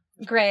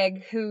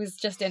 Greg, who's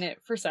just in it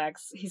for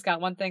sex. He's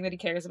got one thing that he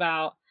cares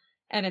about,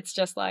 and it's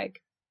just,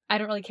 like, I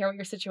don't really care what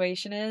your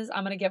situation is.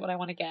 I'm gonna get what I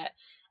want to get.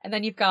 And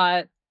then you've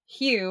got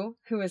Hugh,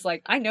 who is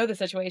like, I know the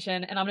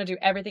situation, and I'm gonna do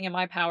everything in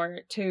my power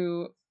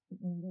to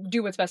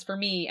do what's best for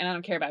me, and I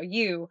don't care about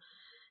you.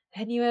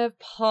 And you have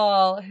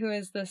Paul, who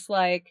is this,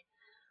 like,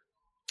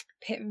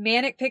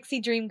 manic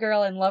pixie dream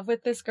girl in love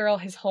with this girl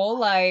his whole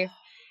life,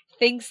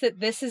 thinks that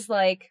this is,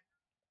 like,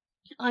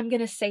 I'm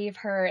gonna save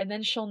her, and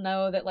then she'll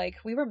know that, like,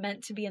 we were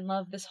meant to be in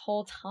love this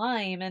whole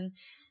time. And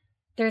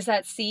there's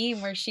that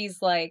scene where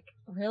she's, like,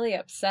 really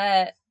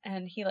upset,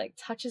 and he, like,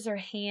 touches her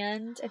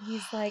hand, and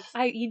he's like,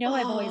 I've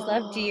always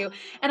loved you.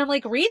 And I'm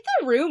like, read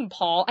the room,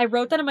 Paul. I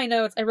wrote that in my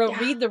notes. I wrote,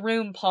 read the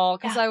room, Paul,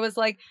 because I was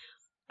like,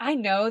 I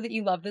know that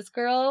you love this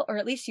girl, or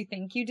at least you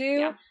think you do.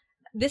 Yeah.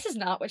 This is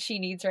not what she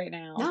needs right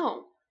now.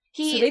 No.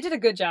 So they did a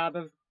good job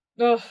of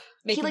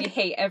making me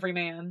hate every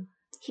man.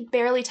 He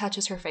barely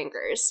touches her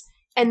fingers,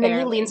 and then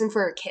he leans in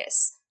for a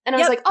kiss. And I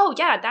was like, oh,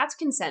 yeah, that's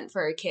consent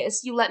for a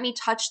kiss. You let me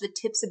touch the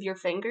tips of your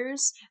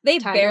fingers. They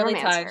barely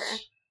touch. Her.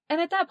 And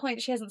at that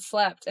point, she hasn't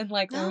slept in,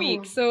 like,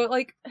 weeks. So,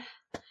 like,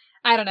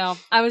 I don't know.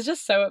 I was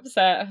just so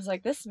upset. I was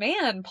like, this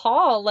man,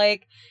 Paul,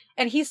 like,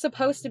 and he's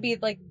supposed to be,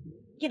 like,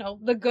 you know,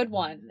 the good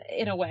one,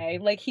 in a way.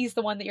 Like, he's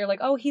the one that you're like,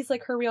 oh, he's,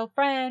 like, her real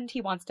friend.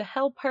 He wants to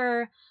help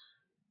her.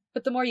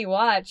 But the more you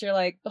watch, you're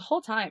like, the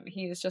whole time,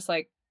 he is just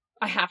like,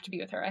 I have to be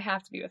with her. I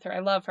have to be with her. I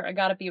love her. I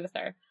gotta be with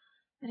her.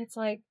 And it's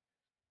like,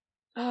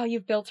 oh,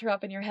 you've built her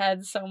up in your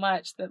head so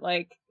much that,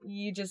 like,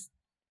 you just,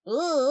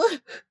 ugh.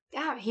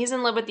 Yeah, he's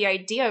in love with the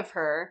idea of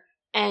her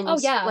and,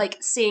 like,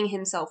 seeing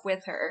himself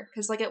with her.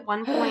 Because, like, at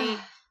one point,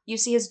 you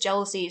see his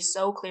jealousy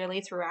so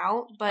clearly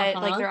throughout, but,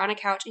 like, they're on a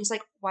couch, and he's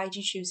like, why'd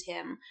you choose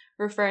him?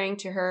 Referring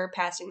to her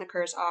passing the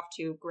curse off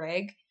to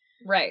Greg.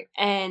 Right.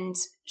 And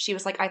she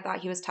was like, I thought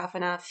he was tough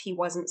enough. He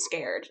wasn't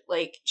scared.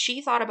 Like, she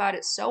thought about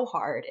it so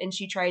hard, and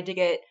she tried to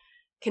get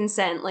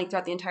consent, like,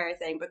 throughout the entire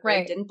thing, but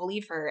Greg didn't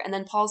believe her. And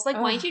then Paul's like,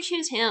 why'd you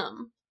choose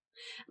him?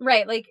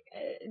 Right, like,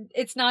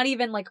 it's not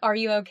even like, are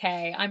you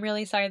okay? I'm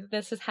really sorry that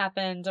this has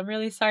happened. I'm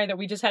really sorry that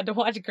we just had to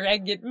watch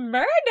Greg get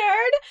murdered.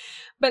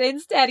 But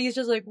instead, he's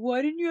just like,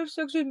 why didn't you have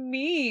sex with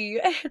me?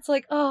 It's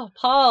like, oh,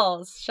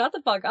 Paul, shut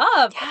the fuck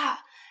up. Yeah.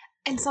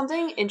 And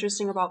something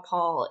interesting about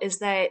Paul is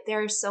that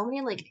there are so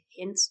many, like,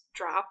 hints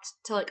dropped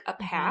to, like, a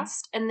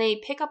past, and they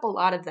pick up a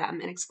lot of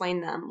them and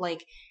explain them.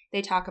 Like,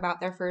 they talk about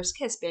their first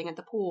kiss being at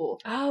the pool.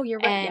 Oh, you're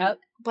right, yep.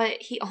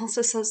 But he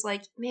also says,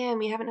 like, man,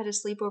 we haven't had a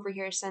sleepover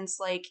here since,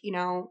 like, you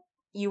know,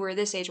 you were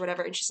this age or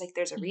whatever. And she's like,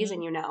 there's a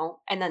reason, you know.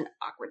 And then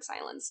awkward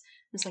silence.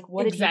 And it's like,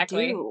 what did he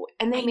do?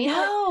 And they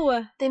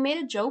made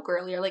a joke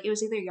earlier. Like, it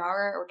was either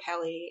Yara or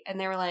Kelly. And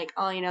they were like,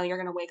 oh, you know, you're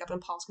going to wake up and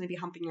Paul's going to be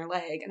humping your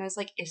leg. And I was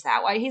like, is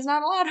that why he's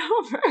not allowed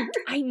over?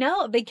 I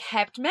know. They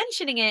kept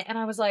mentioning it. And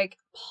I was like,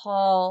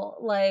 Paul,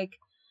 like,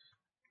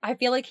 I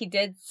feel like he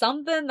did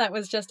something that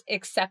was just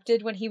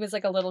accepted when he was,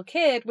 like, a little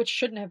kid, which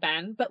shouldn't have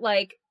been. But,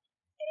 like,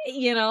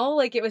 you know,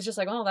 like, it was just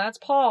like, oh, that's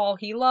Paul.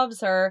 He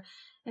loves her.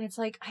 And it's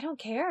like, I don't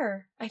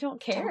care.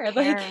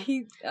 Like,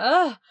 he,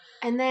 ugh.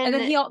 And then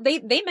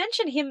they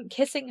mentioned him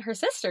kissing her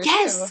sister,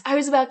 yes, too. I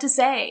was about to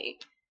say.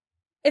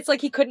 It's like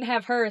he couldn't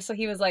have her, so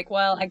he was like,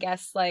 well, I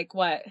guess, like,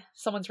 what?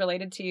 Someone's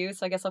related to you,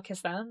 so I guess I'll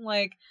kiss them?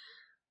 Like,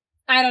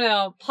 I don't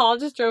know. Paul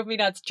just drove me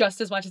nuts just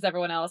as much as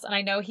everyone else. And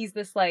I know he's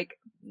this, like,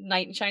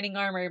 knight in shining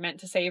armor meant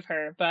to save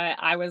her, but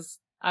I was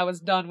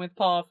done with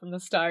Paul from the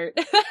start.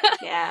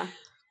 Yeah.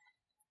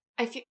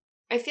 I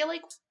feel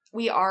like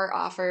we are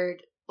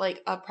offered,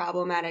 like, a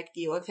problematic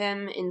view of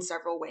him in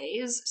several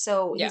ways.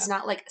 So he's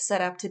not, like,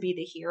 set up to be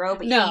the hero,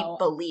 but he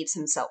believes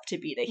himself to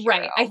be the hero.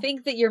 Right. I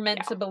think that you're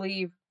meant to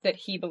believe that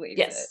he believes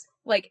it.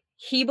 Like,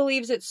 he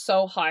believes it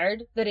so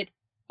hard that it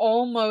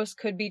almost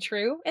could be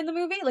true in the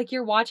movie. Like,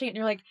 you're watching it and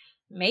you're like,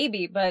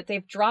 maybe, but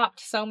they've dropped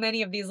so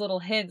many of these little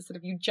hints that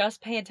if you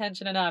just pay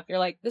attention enough, you're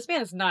like, this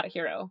man is not a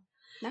hero.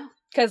 No.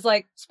 Because,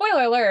 like,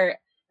 spoiler alert,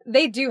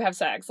 they do have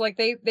sex. Like,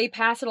 they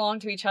pass it along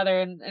to each other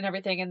and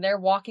everything, and they're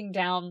walking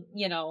down,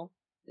 you know,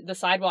 the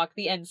sidewalk,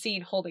 the end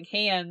scene, holding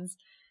hands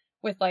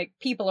with, like,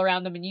 people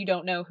around them, and you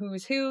don't know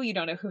who's who, you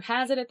don't know who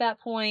has it at that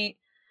point.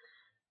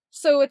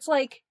 So it's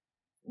like,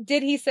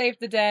 did he save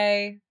the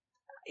day?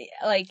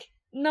 Like,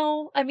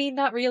 no, I mean,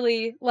 not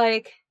really.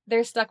 Like,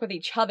 they're stuck with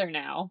each other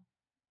now.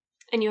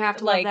 And you have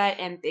to love that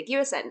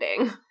ambiguous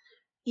ending.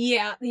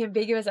 Yeah, the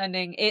ambiguous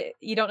ending.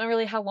 You don't know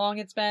really how long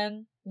it's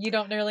been. You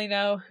don't really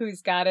know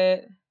who's got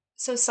it.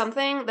 So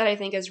something that I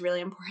think is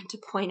really important to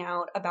point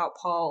out about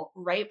Paul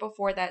right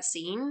before that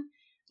scene,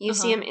 you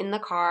see him in the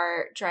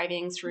car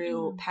driving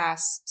through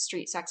past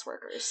street sex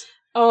workers.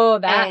 Oh,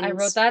 I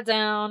wrote that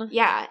down.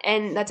 Yeah,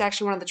 and that's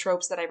actually one of the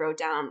tropes that I wrote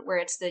down, where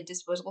it's the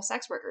disposable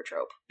sex worker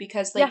trope.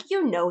 Because, like,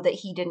 you know that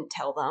he didn't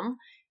tell them.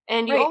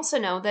 And you also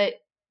know that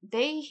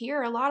they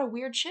hear a lot of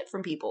weird shit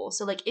from people.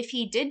 So, like, if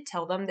he did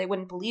tell them, they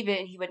wouldn't believe it,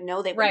 and he would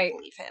know they wouldn't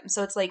believe him.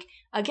 So it's like,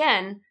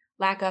 again,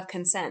 lack of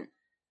consent.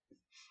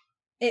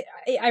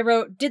 I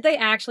wrote, did they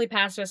actually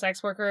pass to a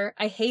sex worker?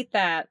 I hate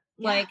that.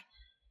 Yeah. Like,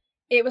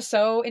 it was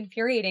so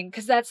infuriating,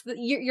 because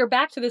you're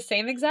back to the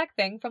same exact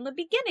thing from the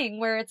beginning,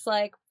 where it's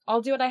like,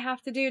 I'll do what I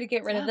have to do to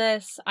get rid of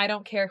this. I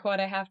don't care what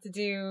I have to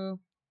do,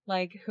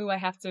 like, who I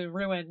have to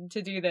ruin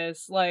to do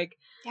this. Like,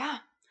 yeah.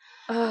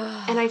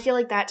 And I feel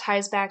like that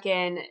ties back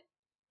in.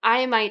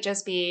 I might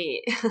just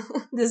be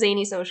the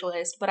zany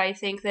socialist, but I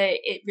think that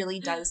it really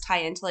does tie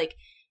into, like,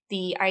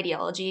 the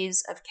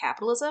ideologies of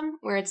capitalism,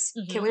 where it's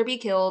kill or be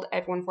killed,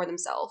 everyone for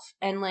themselves.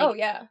 And,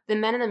 like, the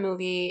men in the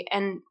movie,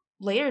 and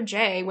later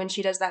Jay, when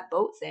she does that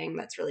boat thing,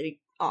 that's really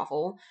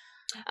awful.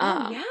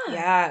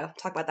 Yeah,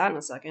 talk about that in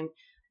a second.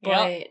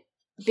 But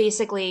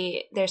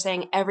basically, they're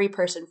saying every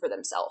person for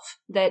themselves,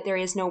 that there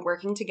is no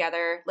working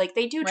together. Like,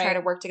 they do try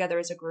to work together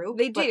as a group.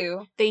 They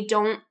do. They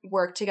don't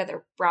work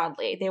together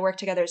broadly. They work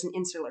together as an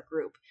insular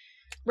group.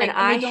 Right,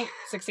 and they don't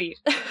succeed.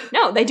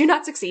 No, they do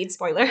not succeed.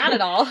 Spoiler. Not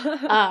at all.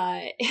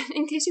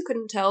 In case you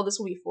couldn't tell, this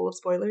will be full of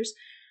spoilers.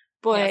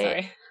 But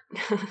sorry.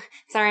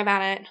 Sorry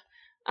about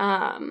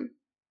it.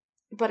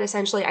 But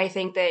essentially, I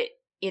think that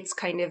it's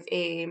kind of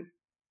a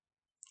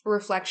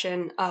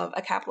reflection of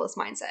a capitalist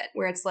mindset,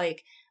 where it's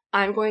like,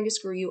 I'm going to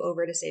screw you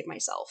over to save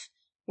myself.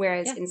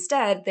 Whereas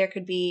instead, there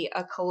could be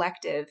a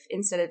collective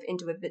instead of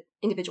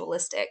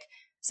individualistic.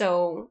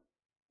 So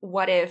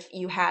what if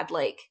you had,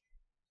 like,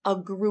 a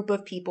group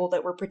of people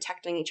that were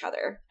protecting each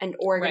other and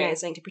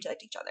organizing to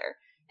protect each other?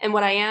 And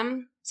what I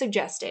am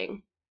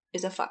suggesting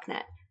is a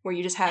fucknet, where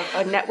you just have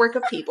a network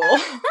of people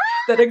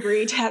that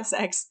agree to have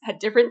sex at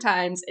different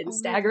times and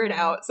stagger it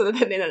out so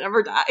that they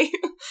never die.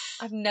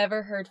 I've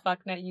never heard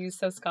fucknet used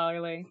so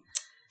scholarly.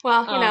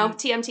 Well, you know,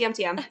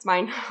 TM. It's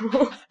mine.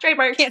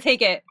 Trademark. Can't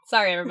take it.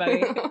 Sorry,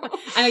 everybody.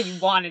 I know you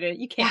wanted it.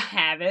 You can't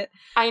have it.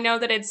 I know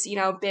that it's, you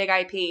know, big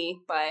IP,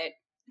 but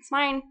it's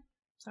mine.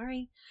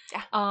 Sorry.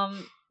 Yeah.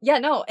 Yeah,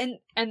 no,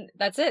 and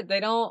that's it.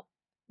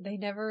 You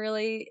never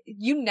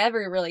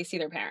really see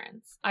their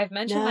parents. I've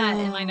mentioned that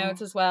in my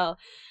notes as well.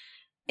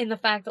 In the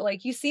fact that,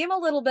 like, you see them a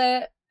little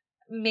bit,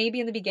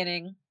 maybe in the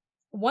beginning.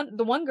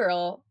 The one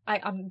girl,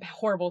 I'm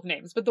horrible with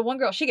names, but the one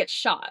girl, she gets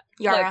shot.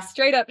 Yara. Like,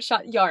 straight up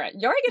shot. Yara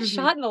gets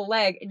shot in the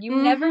leg, and you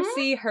never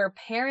see her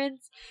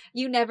parents.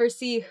 You never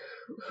see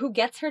who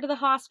gets her to the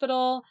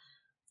hospital,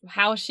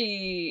 how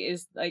she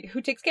is, like,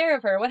 who takes care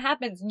of her, what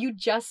happens. You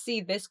just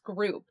see this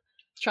group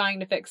trying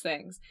to fix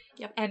things.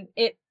 Yep. And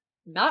it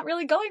not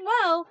really going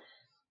well.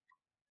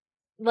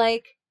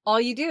 Like, all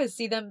you do is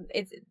see them,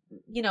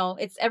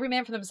 it's every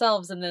man for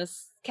themselves in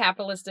this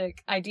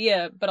capitalistic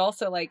idea, but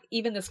also, like,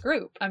 even this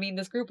group. I mean,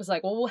 this group was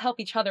like, well, we'll help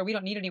each other. We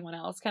don't need anyone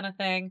else, kind of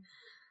thing.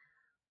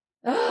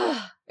 It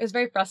was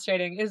very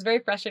frustrating. It was very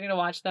frustrating to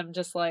watch them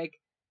just,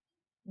 like,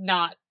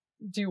 not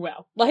do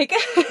well. Like,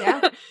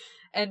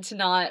 and to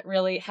not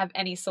really have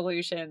any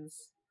solutions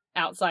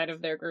outside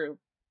of their group.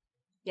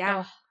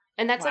 Yeah.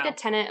 And that's like a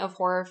tenet of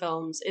horror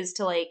films, is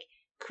to, like,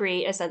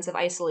 create a sense of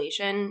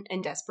isolation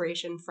and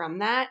desperation from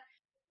that.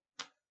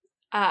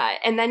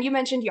 And then you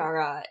mentioned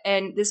Yara,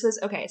 and this was,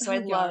 okay, so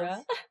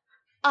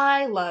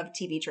I love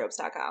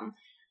TVtropes.com.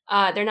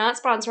 They're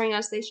not sponsoring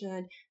us, they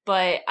should,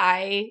 but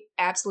I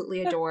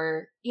absolutely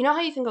adore, you know how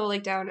you can go,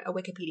 like, down a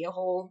Wikipedia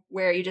hole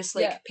where you just,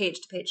 like,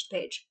 page to page to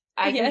page?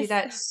 I can do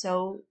that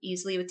so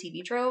easily with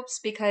TV tropes,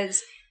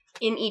 because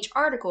in each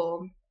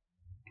article,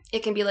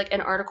 it can be, like,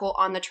 an article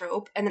on the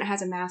trope, and then it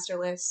has a master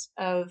list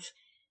of,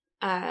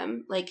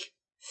 like,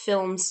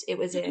 films it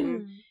was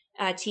in,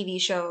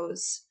 TV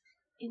shows,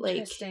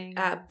 like,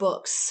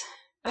 books,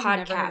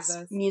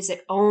 podcasts,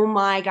 music. Oh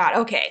my god.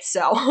 Okay,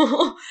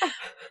 so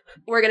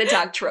we're gonna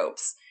talk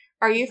tropes.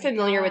 Are you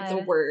familiar with the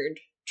word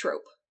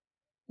trope?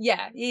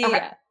 Yeah.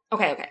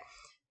 Okay.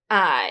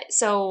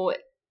 So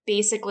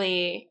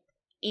basically,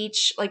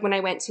 each, like, when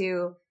I went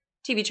to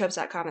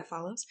tvtropes.com, it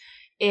follows,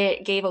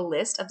 it gave a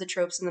list of the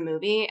tropes in the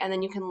movie, and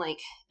then you can, like,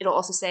 it'll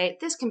also say,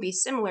 this can be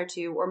similar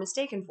to or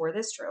mistaken for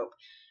this trope.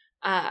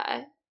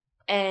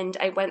 And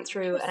I went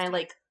through and I,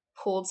 like,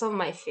 pulled some of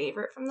my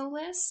favorite from the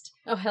list.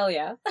 Oh, hell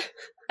yeah.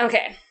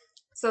 Okay.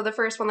 So the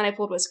first one that I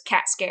pulled was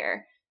cat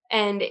scare.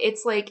 And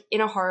it's, like,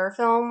 in a horror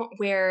film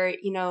where,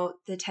 you know,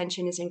 the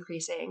tension is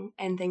increasing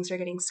and things are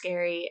getting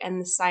scary and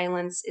the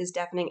silence is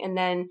deafening, and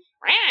then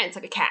it's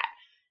like a cat.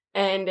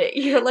 And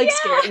you're, like,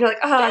 scared. And you're like,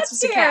 oh, it's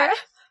just a cat.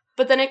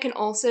 But then it can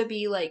also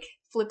be, like,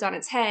 flipped on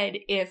its head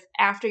if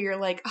after you're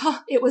like,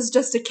 oh, it was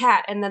just a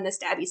cat, and then the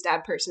stabby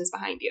stab person is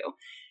behind you.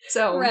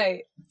 So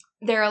right.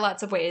 There are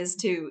lots of ways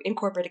to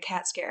incorporate a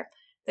cat scare.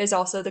 There's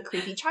also the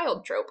creepy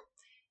child trope.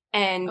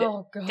 And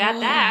got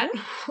that.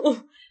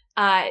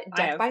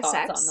 Death by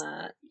sex. On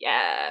that.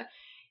 Yeah.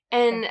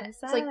 And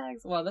it's like,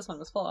 well, this one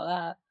was full of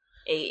that.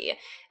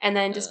 And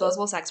then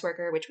disposable sex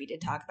worker, which we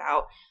did talk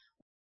about.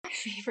 My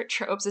favorite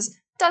tropes is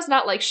does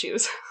not like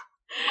shoes.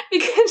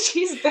 Because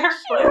she's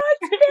barefoot.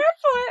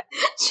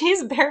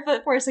 She's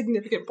barefoot for a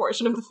significant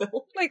portion of the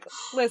film. Like,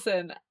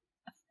 listen,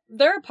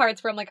 there are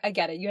parts where I'm like, I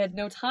get it. You had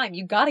no time.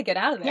 You got to get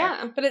out of there.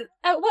 Yeah. But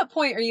at what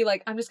point are you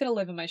like, I'm just going to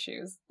live in my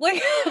shoes?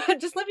 Like,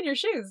 just live in your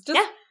shoes. Just,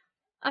 yeah.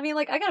 I mean,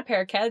 like, I got a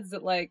pair of Keds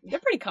that, like, they're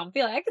pretty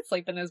comfy. Like, I could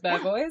sleep in those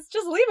bad boys.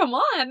 Just leave them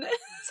on.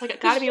 It's like, I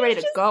got to be ready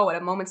to go at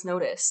a moment's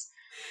notice.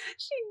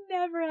 She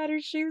never had her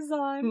shoes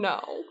on.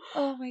 No.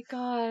 Oh, my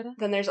God.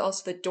 Then there's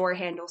also the door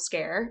handle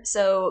scare.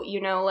 So, you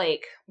know,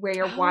 like, where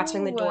you're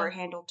watching the door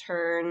handle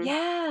turn.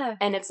 Yeah.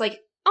 And it's like,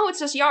 oh, it's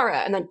just Yara.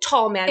 And then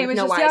tall man with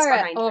no eyes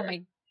behind her. Oh,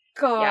 my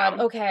God.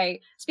 Yeah.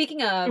 Okay.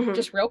 Speaking of,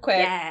 just real quick.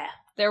 Yeah.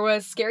 There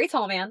was scary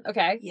tall man.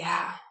 Okay.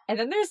 Yeah. And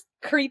then there's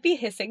creepy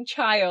hissing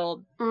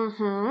child.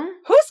 Mm-hmm.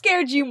 Who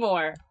scared you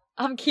more?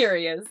 I'm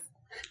curious.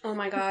 Oh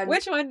my God.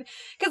 Which one?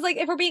 Because, like,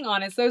 if we're being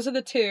honest, those are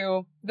the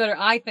two that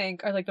I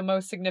think are, like, the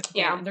most significant.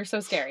 Yeah. And they're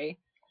so scary.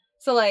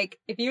 So, like,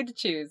 if you had to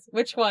choose,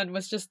 which one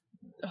was just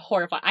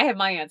horrifying? I have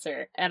my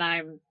answer, and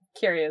I'm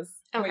curious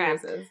what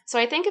yours is. So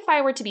I think if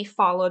I were to be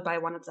followed by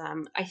one of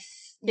them, I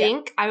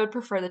think I would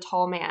prefer the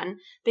tall man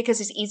because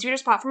he's easier to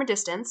spot from a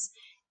distance,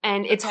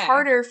 and it's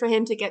harder for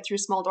him to get through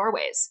small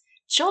doorways.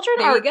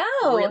 Children are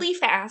really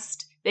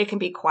fast. They can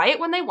be quiet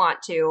when they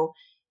want to,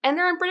 and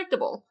they're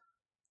unpredictable.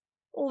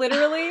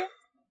 Literally,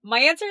 my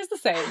answer is the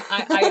same.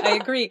 I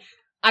agree.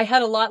 I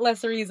had a lot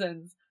less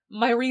reasons.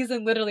 My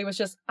reason literally was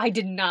just, I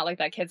did not like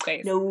that kid's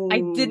face. No.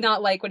 I did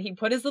not like when he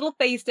put his little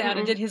face down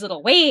and did his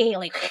little way,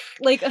 like,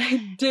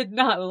 I did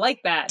not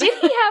like that. Did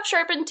he have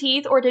sharpened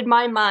teeth, or did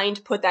my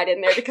mind put that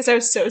in there because I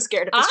was so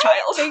scared of this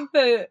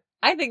child?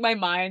 I think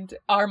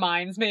our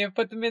minds may have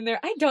put them in there.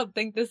 I don't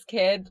think this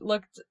kid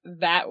looked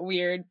that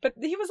weird, but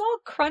he was all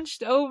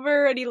crunched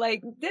over and he,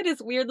 like, did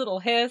his weird little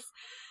hiss.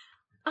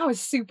 I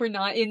was super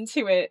not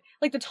into it.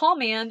 Like, the tall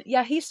man,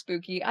 yeah, he's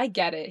spooky. I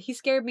get it. He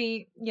scared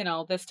me, you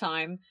know, this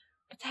time.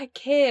 But that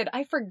kid,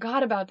 I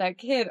forgot about that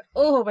kid.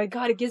 Oh my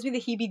God, it gives me the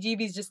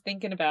heebie-jeebies just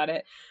thinking about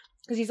it.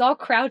 Because he's all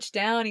crouched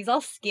down, he's all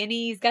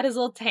skinny, he's got his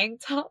little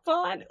tank top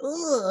on.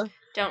 Ugh.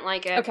 Don't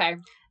like it. Okay,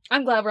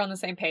 I'm glad we're on the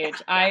same page.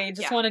 I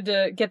just wanted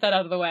to get that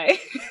out of the way.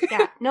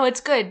 Yeah, no, it's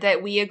good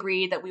that we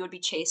agreed that we would be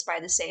chased by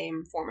the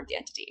same form of the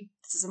entity.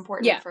 This is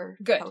important for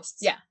hosts.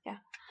 Yeah,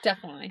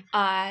 definitely.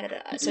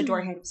 So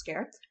door handle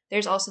scare.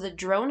 There's also the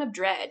drone of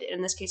dread.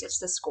 In this case, it's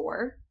the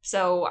score.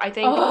 So I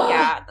think,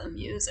 the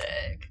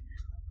music.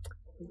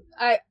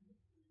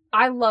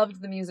 I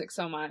loved the music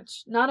so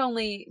much. Not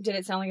only did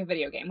it sound like a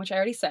video game, which I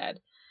already said,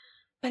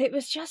 but it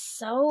was just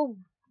so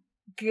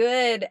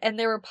good. And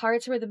there were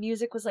parts where the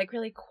music was, like,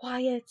 really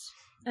quiet.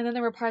 And then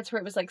there were parts where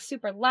it was, like,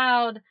 super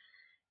loud.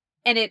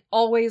 And it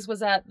always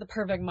was at the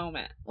perfect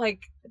moment.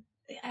 Like,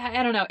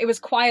 I don't know. It was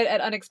quiet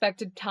at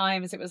unexpected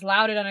times. It was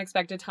loud at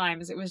unexpected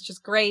times. It was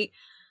just great.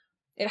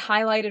 It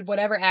highlighted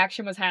whatever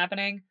action was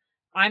happening.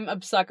 I'm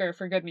a sucker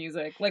for good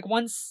music. Like,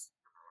 once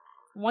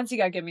you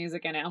got good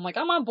music in it, I'm like,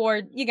 I'm on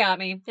board. You got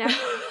me. Yeah.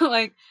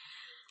 Like,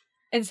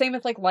 and same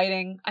with, like,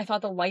 lighting. I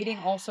thought the lighting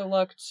also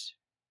looked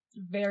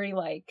very,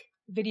 like,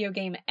 video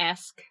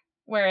game-esque,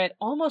 where it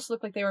almost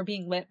looked like they were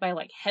being lit by,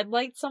 like,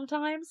 headlights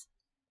sometimes.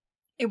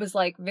 It was,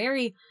 like,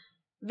 very,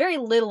 very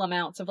little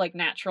amounts of, like,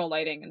 natural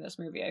lighting in this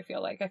movie, I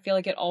feel like.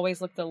 It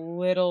always looked a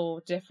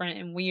little different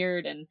and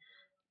weird and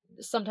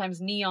sometimes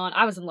neon.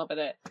 I was in love with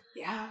it.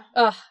 Yeah.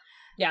 Ugh.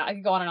 Yeah, I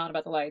could go on and on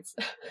about the lights.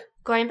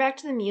 Going back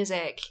to the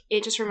music,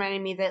 it just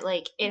reminded me that,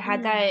 like, it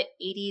had that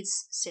 80s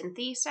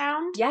synthy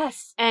sound.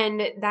 Yes.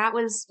 And that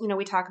was, you know,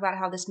 we talk about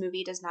how this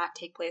movie does not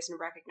take place in a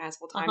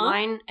recognizable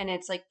timeline, and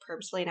it's, like,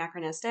 purposely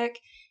anachronistic.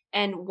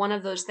 And one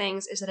of those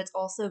things is that it's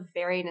also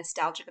very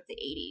nostalgic of the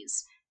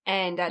 80s.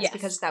 And that's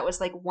because that was,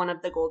 like, one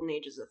of the golden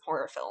ages of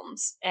horror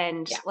films.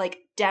 And, like,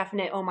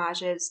 definite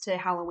homages to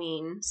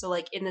Halloween. So,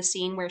 like, in the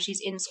scene where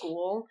she's in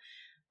school,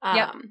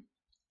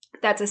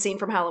 that's a scene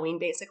from Halloween,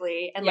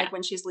 basically. And, like,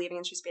 when she's leaving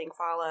and she's being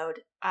followed.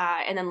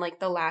 And then, like,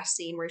 the last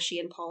scene where she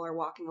and Paul are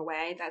walking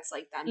away, that's,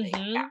 like, them.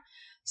 Yeah.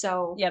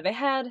 So. Yeah, they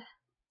had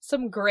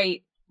some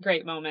great,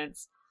 great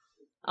moments.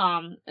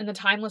 And the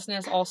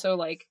timelessness also,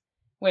 like,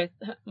 with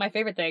my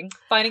favorite thing,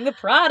 finding the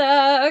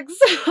products.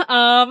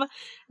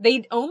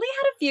 They only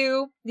had a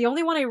few. The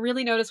only one I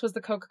really noticed was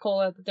the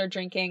Coca-Cola that they're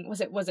drinking.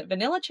 Was it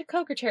vanilla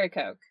Coke or cherry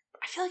Coke?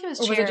 I feel like it was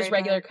cherry. Or was it just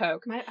regular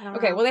Coke? I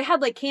don't know. Well, they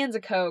had, like, cans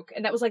of Coke,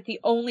 and that was, like, the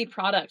only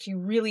product you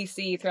really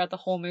see throughout the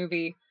whole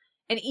movie.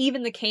 And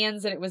even the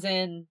cans that it was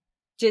in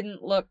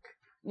didn't look,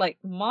 like,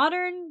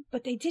 modern,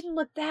 but they didn't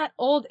look that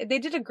old. They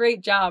did a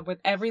great job with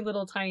every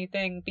little tiny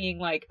thing being,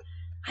 like,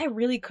 I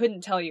really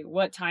couldn't tell you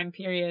what time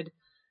period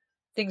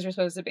things were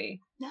supposed to be.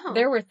 No.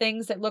 There were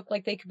things that looked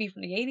like they could be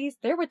from the 80s.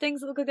 There were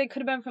things that looked like they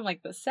could have been from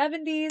like the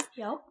 70s.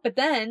 Yep. But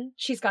then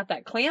she's got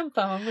that clam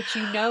phone, which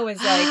you know is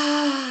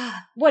like,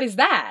 what is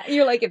that?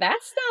 You're like,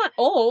 that's not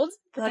old,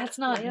 but that's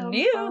not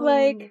new. Phone.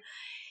 Like,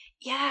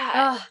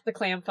 yeah. The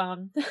clam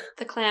phone.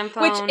 The clam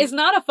phone. Which is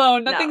not a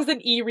phone. That thing's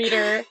an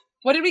e-reader.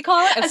 What did we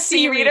call it? A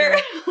C-reader.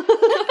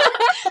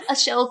 A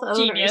shell phone.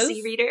 Genius. Or a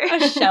C-reader.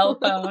 A shell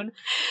phone.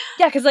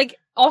 Yeah, because like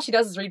all she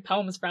does is read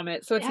poems from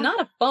it. So it's not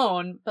a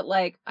phone, but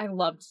like I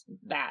loved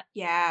that.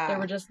 Yeah. They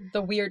were just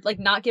the weird, like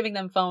not giving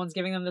them phones,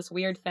 giving them this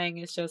weird thing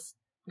is just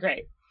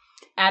great.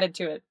 Added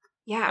to it.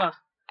 Yeah. Ugh.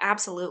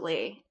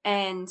 Absolutely.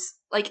 And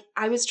like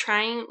I was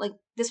trying, like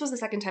this was the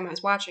second time I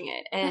was watching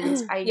it,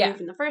 and I knew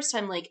from the first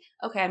time, like,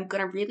 okay, I'm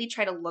gonna really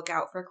try to look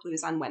out for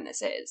clues on when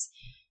this is.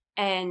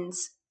 And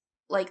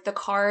like the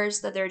cars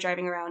that they're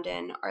driving around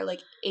in are like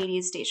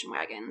 80s station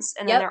wagons.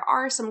 And then there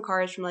are some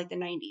cars from like the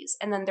 90s.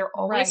 And then they're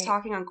always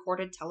talking on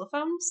corded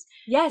telephones.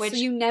 Yes, which, so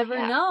you never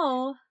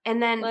know.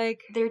 And then like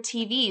their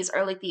TVs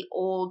are like the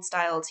old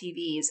style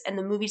TVs. And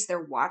the movies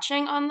they're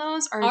watching on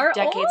those are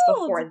decades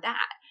before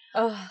that.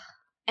 Ugh.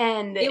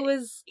 And it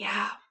was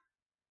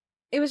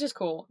it was just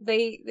cool.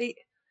 They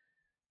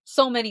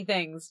so many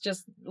things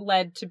just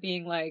led to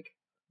being like,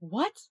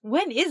 what?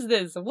 When is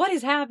this? What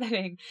is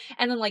happening?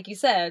 And then, like you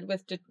said,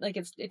 with like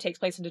it takes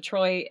place in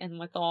Detroit, and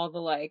with all the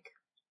like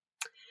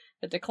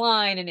the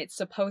decline, and it's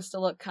supposed to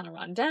look kind of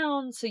run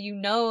down, so you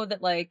know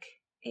that like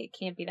it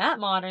can't be that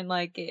modern.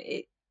 Like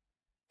it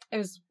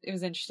was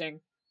interesting.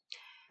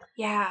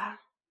 Yeah,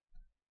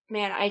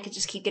 man, I could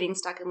just keep getting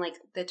stuck in like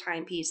the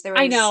timepiece.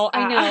 I know.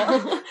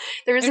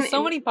 There's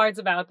so many parts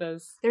about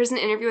this. There's an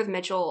interview with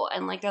Mitchell,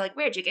 and like they're like,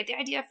 "Where'd you get the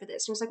idea for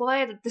this?" And he's like, "Well, I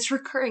had this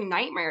recurring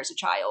nightmare as a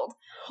child."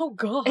 Oh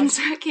god! And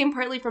so it came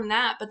partly from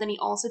that, but then he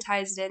also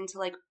ties it into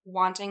like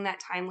wanting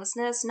that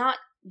timelessness, not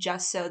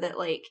just so that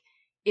like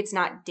it's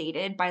not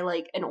dated by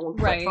like an old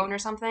flip phone or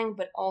something,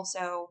 but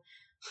also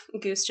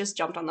Goose just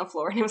jumped on the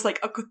floor and he was like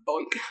a good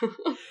bonk.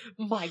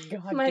 My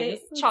god, my Goose.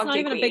 It's not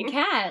even a big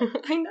cat.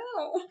 I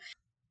know.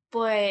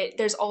 But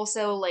there's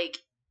also, like,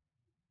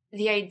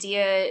 the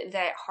idea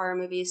that horror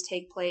movies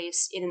take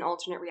place in an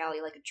alternate reality,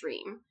 like a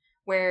dream,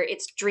 where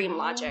it's dream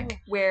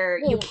logic, where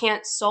you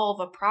can't solve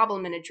a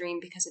problem in a dream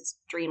because it's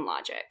dream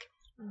logic.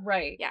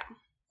 Right. Yeah.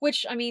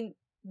 Which, I mean,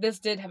 this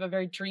did have a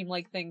very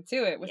dreamlike thing to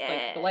it, with,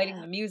 like, the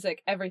lighting, the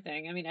music,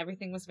 everything. I mean,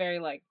 everything was very,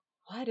 like,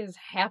 what is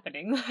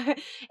happening?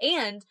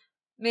 And,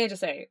 may I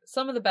just say,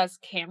 some of the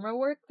best camera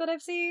work that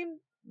I've seen...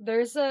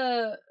 There's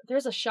a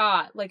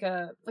shot, like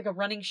a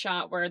running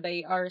shot where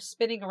they are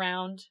spinning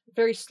around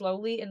very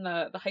slowly in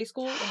the high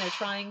school when they're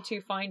trying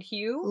to find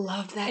Hugh.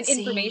 Love that and scene.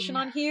 Information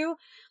on Hugh.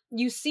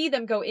 You see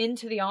them go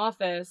into the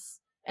office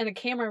and the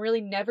camera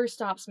really never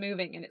stops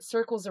moving, and it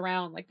circles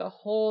around like the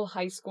whole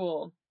high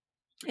school,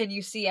 and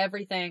you see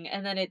everything,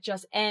 and then it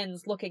just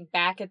ends looking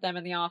back at them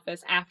in the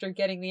office after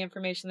getting the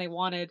information they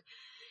wanted.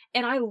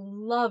 And I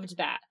loved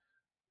that.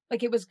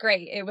 Like, it was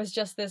great. It was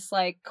just this,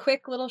 like,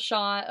 quick little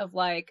shot of,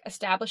 like,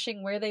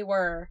 establishing where they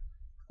were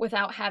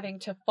without having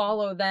to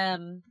follow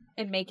them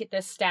and make it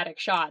this static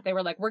shot. They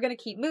were like, we're going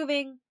to keep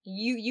moving.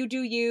 You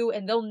do you,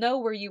 and they'll know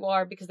where you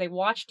are because they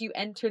watched you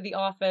enter the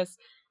office,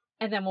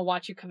 and then we'll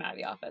watch you come out of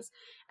the office.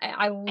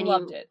 I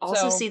loved it.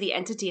 Also see the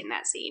entity in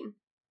that scene.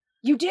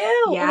 You do? Yeah.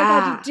 Oh my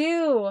god, you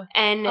do.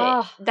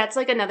 And that's,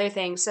 like, another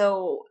thing.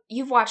 So,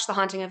 you've watched The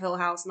Haunting of Hill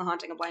House and The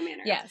Haunting of Bly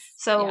Manor. Yes.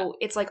 So,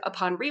 it's, like,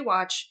 upon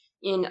rewatch...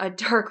 in a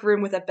dark room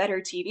with a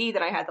better TV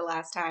than I had the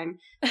last time,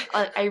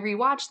 I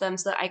rewatch them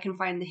so that I can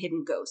find the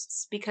hidden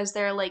ghosts, because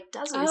there are like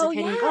dozens of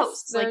hidden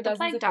ghosts, there like the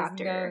Plague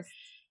Doctor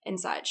and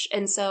such.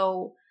 And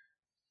so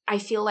I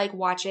feel like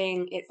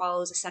watching It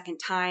Follows a second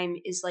time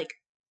is like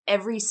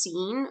every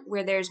scene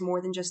where there's more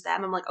than just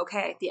them. I'm like,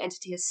 okay, the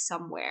entity is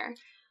somewhere.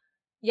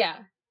 Yeah.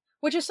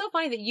 Which is so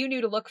funny that you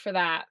knew to look for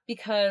that,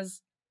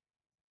 because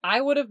I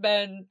would have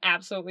been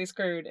absolutely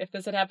screwed if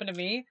this had happened to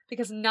me,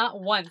 because not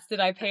once did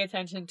I pay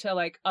attention to,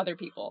 like, other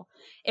people.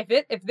 If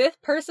this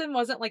person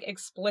wasn't, like,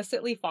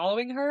 explicitly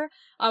following her,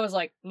 I was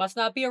like, must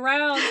not be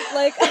around.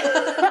 Like,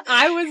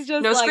 I was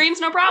just no screams,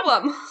 no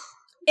problem.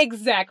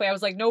 Exactly. I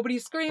was like,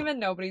 nobody's screaming,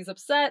 nobody's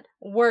upset,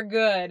 we're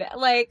good.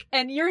 Like,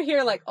 and you're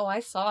here like, oh,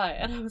 I saw it.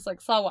 And I was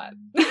like, saw what?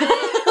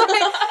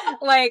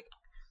 like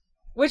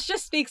which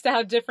just speaks to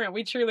how different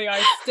we truly are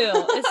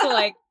still. It's so,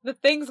 like, the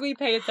things we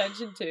pay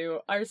attention to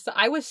are so...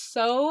 I was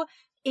so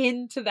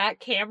into that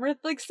camera,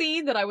 like,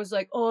 scene that I was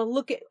like, oh,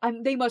 look at...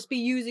 they must be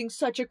using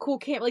such a cool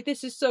camera. Like,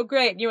 this is so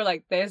great. And you were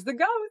like, there's the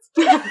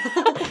ghost.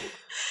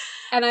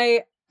 And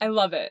I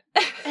love it.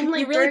 And,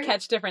 like, you really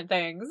catch different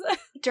things.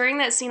 During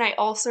that scene, I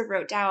also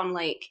wrote down,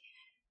 like,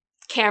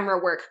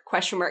 camera work,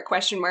 question mark,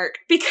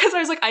 because I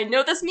was like, I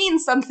know this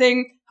means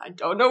something. I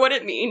don't know what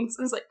it means.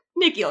 I was like,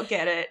 Nikki'll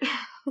get it.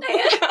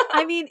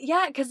 I mean,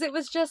 yeah, because it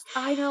was just,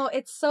 I know,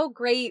 it's so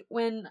great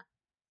when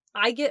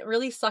I get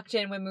really sucked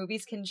in when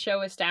movies can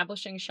show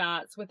establishing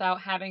shots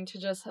without having to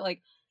just,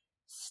 like,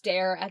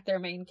 stare at their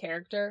main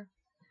character.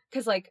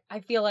 Because, like, I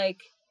feel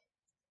like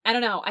I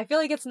don't know. I feel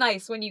like it's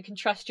nice when you can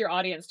trust your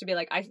audience to be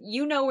like,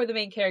 you know where the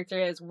main character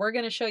is. We're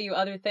going to show you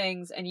other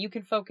things and you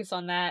can focus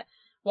on that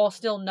while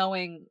still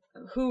knowing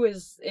who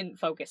is in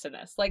focus in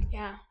this. Like,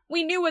 yeah.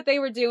 We knew what they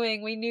were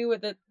doing. We knew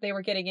that they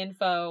were getting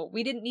info.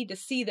 We didn't need to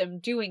see them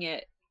doing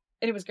it.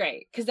 And it was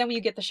great. Because then when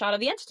you get the shot of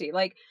the entity,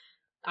 like,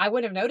 I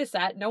wouldn't have noticed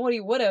that. Nobody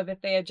would have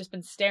if they had just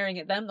been staring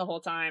at them the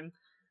whole time.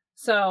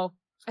 So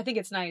I think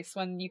it's nice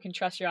when you can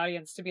trust your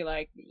audience to be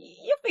like,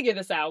 you figure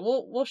this out.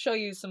 We'll show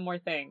you some more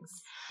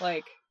things.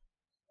 Like,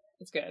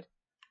 it's good.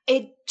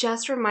 It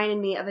just reminded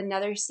me of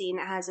another scene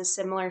that has a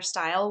similar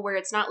style where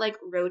it's not like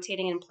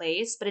rotating in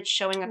place, but it's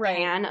showing a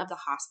pan of the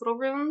hospital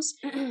rooms.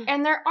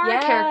 And there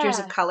are characters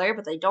of color,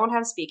 but they don't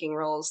have speaking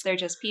roles. They're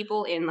just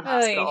people in the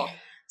hospital.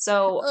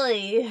 So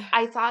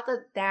I thought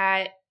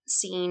that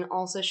scene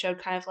also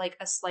showed kind of like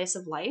a slice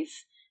of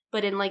life,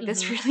 but in like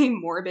this really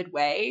morbid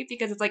way,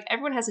 because it's like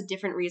everyone has a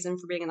different reason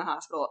for being in the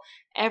hospital.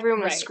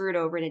 Everyone was screwed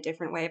over in a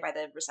different way by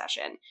the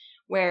recession,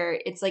 where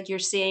it's like you're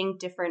seeing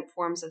different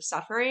forms of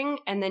suffering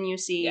and then you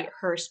see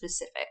her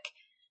specific.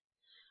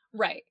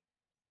 Right.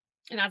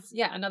 And that's,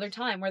 another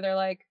time where they're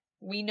like,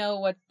 we know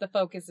what the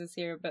focus is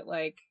here, but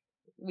like,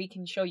 we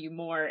can show you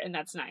more, and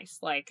that's nice.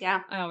 Like,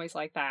 I always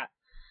like that.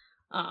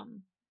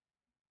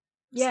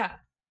 Yeah.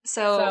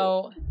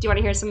 So do you want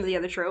to hear some of the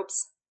other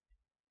tropes?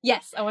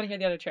 Yes, I want to hear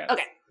the other tropes.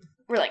 Okay.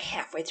 We're like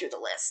halfway through the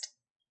list.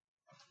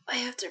 I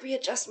have to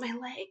readjust my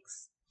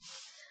legs.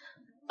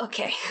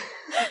 Okay.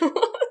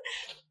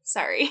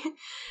 Sorry.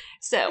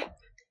 So,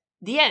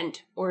 the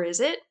end. Or is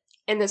it?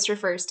 And this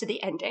refers to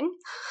the ending.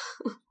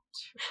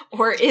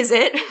 Or is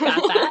it?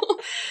 Got that.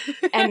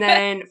 And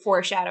then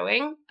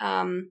foreshadowing.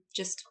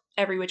 Just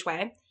every which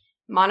way.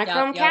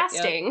 Monochrome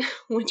casting,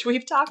 which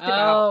we've talked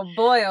about.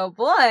 Oh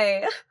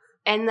boy.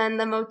 And then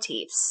the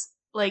motifs.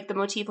 Like, the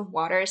motif of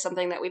water is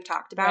something that we've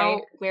talked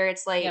about, where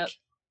it's like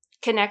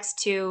connects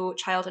to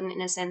childhood and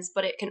innocence,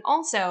 but it can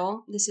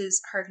also, this is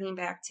harkening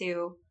back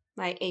to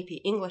my AP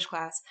English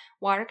class,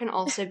 water can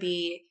also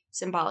be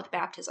symbolic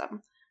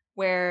baptism,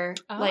 where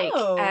like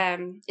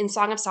in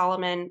Song of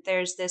Solomon,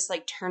 there's this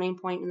like turning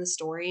point in the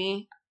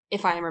story,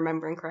 if I am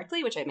remembering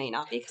correctly, which I may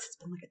not be because it's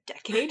been like a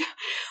decade,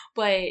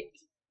 but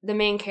the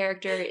main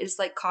character is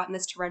like caught in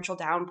this torrential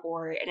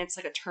downpour and it's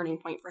like a turning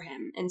point for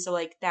him. And so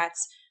like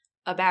that's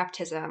a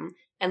baptism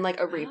and like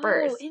a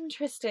rebirth. Oh,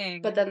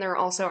 interesting. But then there are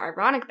also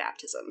ironic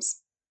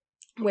baptisms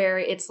where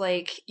it's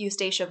like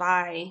Eustacia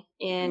Vi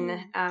in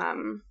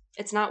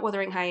it's not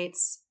Wuthering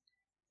Heights.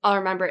 I'll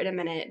remember it in a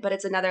minute, but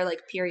it's another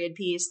like period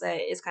piece that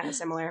is kind of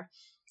similar.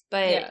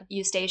 But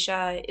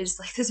Eustacia is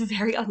like this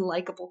very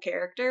unlikable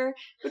character,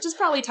 which is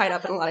probably tied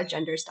up in a lot of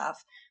gender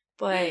stuff.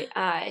 But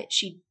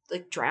she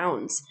like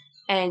drowns,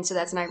 and so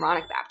that's an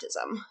ironic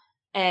baptism.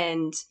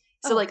 And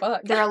so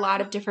there are a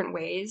lot of different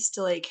ways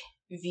to like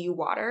view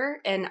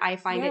water, and I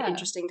find it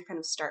interesting to kind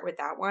of start with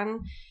that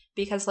one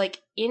because like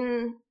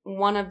in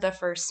one of the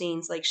first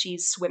scenes, like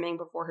she's swimming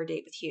before her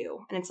date with Hugh,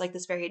 and it's like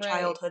this very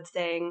childhood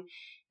thing.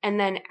 And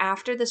then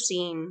after the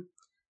scene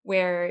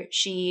where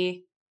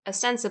she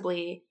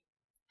ostensibly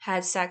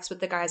has sex with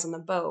the guys on the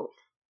boat,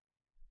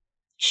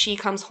 she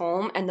comes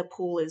home and the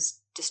pool is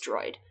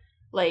destroyed.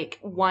 Like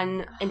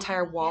one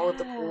entire wall of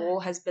the pool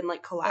has been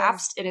like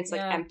collapsed and it's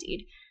like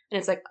emptied. And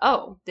it's like,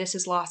 oh, this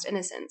is lost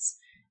innocence.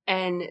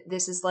 And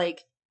this is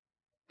like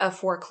a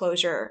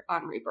foreclosure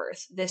on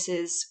rebirth. This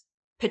is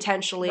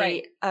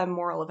potentially a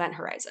moral event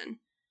horizon.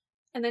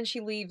 And then she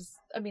leaves.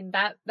 I mean,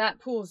 that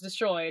pool is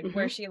destroyed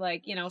where she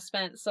like, you know,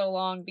 spent so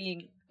long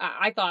being,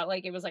 I thought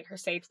like it was like her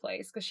safe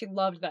place because she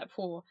loved that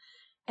pool.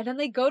 And then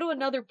they go to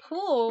another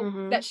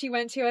pool that she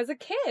went to as a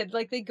kid.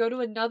 Like they go to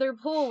another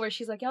pool where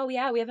she's like, oh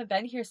yeah, we haven't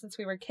been here since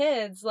we were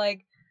kids.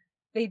 Like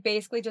they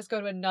basically just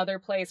go to another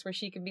place where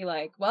she can be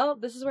like, well,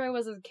 this is where I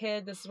was as a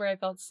kid. This is where I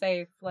felt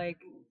safe. Like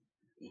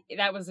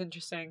that was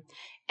interesting.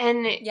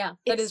 And yeah,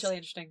 that is really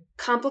interesting.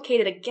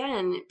 Complicated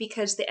again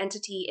because the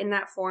entity in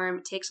that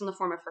form takes on the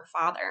form of her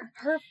father.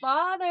 Her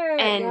father!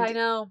 And yeah, I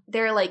know.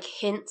 There are like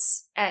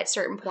hints at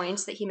certain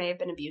points that he may have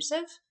been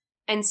abusive.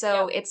 And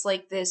so it's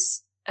like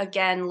this,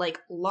 again, like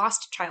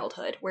lost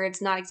childhood where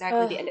it's not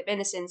exactly the end of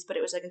innocence, but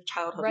it was like a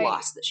childhood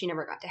loss that she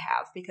never got to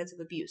have because of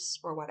abuse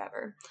or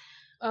whatever.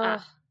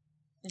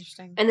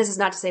 Interesting. And this is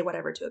not to say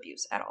whatever to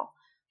abuse at all.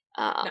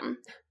 No.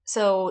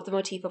 So the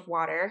motif of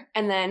water,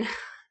 and then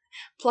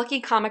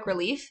plucky comic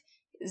relief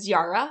is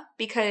Yara,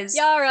 because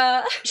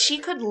she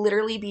could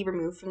literally be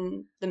removed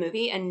from the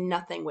movie and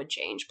nothing would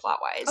change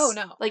plot-wise. Oh,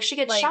 no. Like, she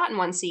gets shot in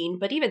one scene,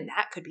 but even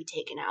that could be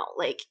taken out.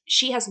 Like,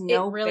 she has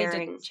no really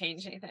bearing. Didn't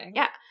change anything.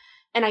 Yeah.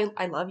 And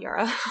I love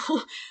Yara.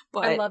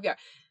 But I love Yara.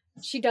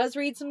 She does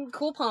read some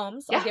cool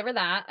poems. I'll give her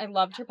that. I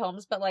loved her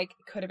poems, but, like,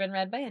 could have been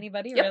read by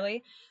anybody,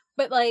 really.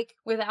 But, like,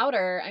 without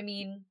her, I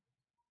mean,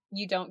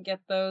 you don't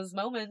get those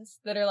moments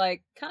that are,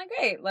 like, kind of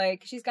great.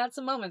 Like, she's got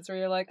some moments where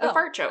you're like, the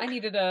fart joke. I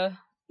needed a...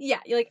 Yeah,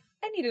 you're like,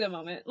 I needed a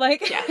moment.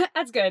 Like,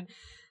 that's good.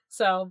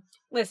 So,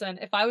 listen,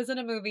 if I was in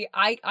a movie,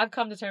 I've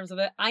come to terms with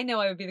it. I know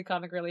I would be the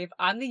comic relief.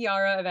 I'm the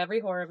Yara of every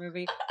horror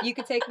movie. You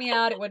could take me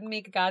out. It wouldn't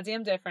make a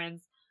goddamn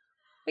difference.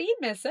 But you'd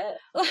miss it.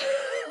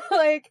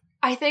 Like,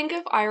 I think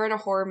if I were in a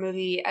horror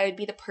movie, I would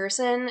be the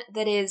person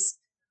that is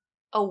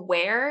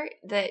aware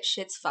that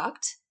shit's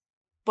fucked,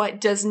 but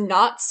does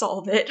not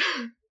solve it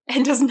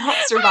and does not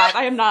survive.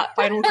 I am not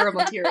final girl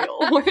material,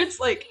 where it's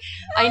like,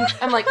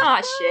 I'm like,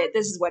 shit,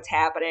 this is what's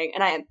happening,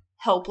 and I am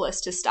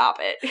helpless to stop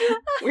it.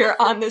 We're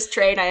on this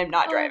train, I am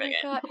not driving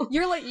it.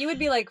 You would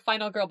be like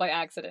final girl by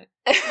accident.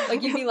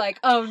 Like, you'd be like,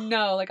 oh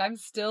no, like, I'm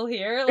still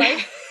here,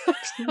 like, oh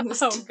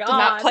god. Did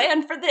not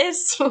plan for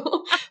this.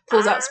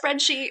 Pulls out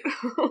spreadsheet.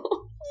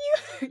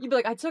 You'd be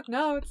like, I took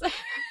notes.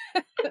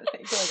 You're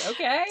like,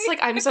 okay. It's like,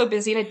 I'm so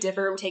busy in a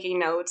different room taking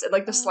notes, and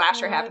like the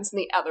slasher happens in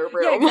the other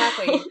room. Yeah,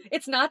 exactly.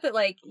 It's not that,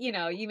 like, you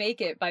know, you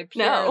make it by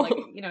pure, like,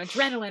 you know,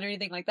 adrenaline or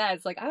anything like that.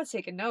 It's like, I was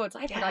taking notes.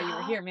 I forgot you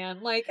were here,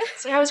 man. Like,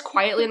 it's like I was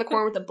quietly in the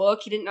corner with a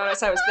book. You didn't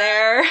notice I was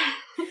there.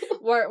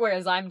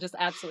 Whereas I'm just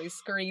absolutely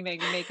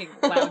screaming and making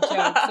loud jokes,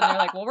 and they're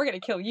like, well, we're gonna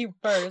kill you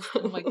first.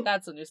 And I'm like,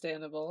 that's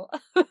understandable.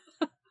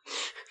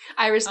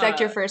 I respect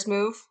your first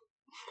move.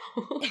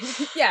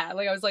 Yeah,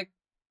 like, I was like,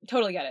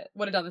 totally get it.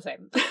 Would have done the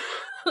same.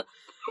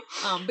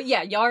 But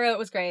yeah, Yara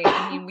was great.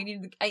 I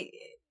mean,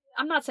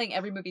 I'm not saying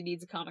every movie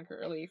needs a comic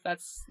relief.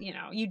 That's, you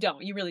know,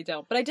 you really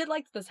don't. But I did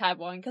like this had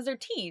one, because they're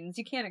teens.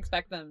 You can't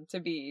expect them to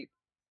be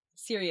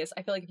serious.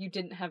 I feel like if you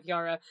didn't have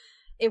Yara,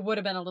 it would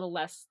have been a little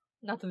less,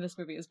 not that this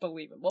movie is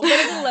believable, but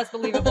a little less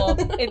believable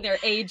in their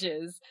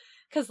ages.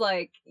 Because,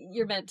 like,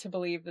 you're meant to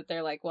believe that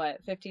they're, like,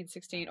 what, 15,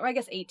 16, or I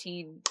guess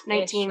 18,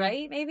 19,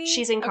 right? Maybe?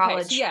 She's in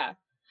college. Okay, so yeah.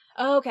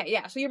 Oh, okay,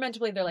 yeah. So you're meant to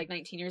believe they're, like,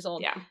 19 years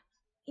old. Yeah.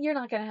 You're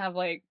not going to have,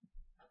 like,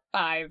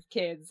 5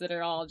 kids that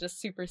are all just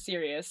super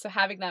serious. So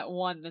having that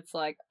one that's,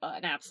 like,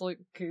 an absolute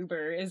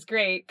goober is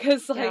great.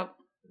 Because, like,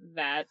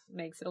 that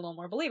makes it a little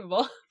more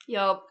believable.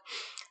 Yup.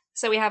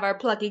 So we have our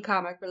plucky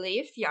comic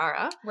relief,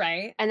 Yara.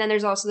 Right. And then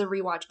there's also the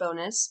rewatch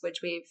bonus,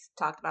 which we've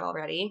talked about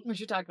already. Which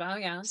you talked about,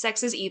 yeah.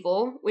 Sex is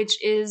Evil,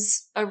 which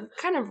is a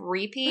kind of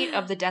repeat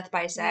of the Death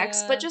by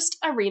Sex, but just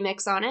a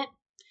remix on it.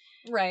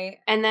 Right.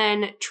 And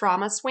then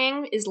Trauma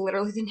Swing is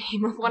literally the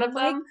name of one of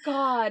them. Oh my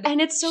god.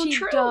 And it's so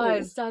true. She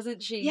does,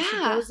 doesn't she? Yeah. She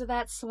goes to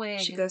that swing.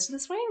 She goes to the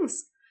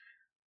swings.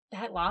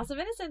 That loss of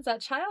innocence,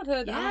 that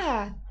childhood.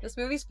 Yeah. This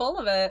movie's full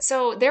of it.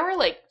 So there were,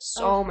 like,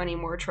 so many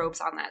more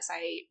tropes on that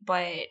site,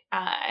 but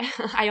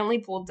I only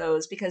pulled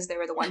those because they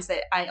were the ones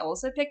that I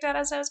also picked out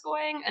as I was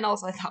going, and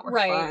also I thought were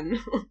fun.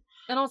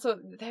 And also,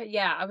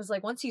 yeah, I was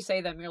like, once you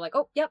say them, you're like,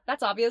 oh, yep,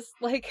 that's obvious.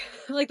 Like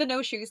the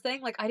no shoes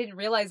thing. Like, I didn't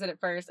realize it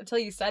at first until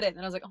you said it, and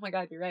I was like, oh my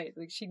god, you're right.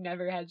 Like, she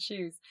never had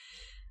shoes.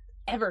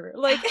 Ever.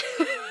 Like,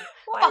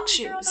 why fuck is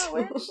shoes. Girl not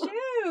wearing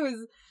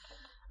shoes?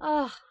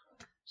 Oh,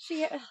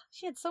 she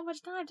had so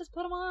much time. Just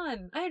put them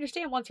on. I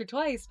understand once or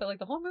twice, but like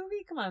the whole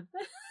movie, come on.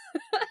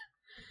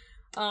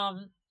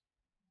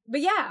 But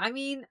yeah, I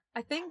mean,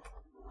 I think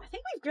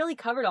we've really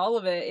covered all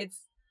of it. It's,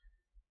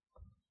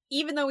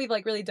 even though we've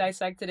like really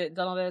dissected it and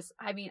done all this,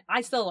 I mean,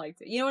 I still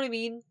liked it. You know what I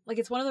mean? Like,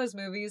 it's one of those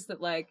movies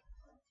that, like,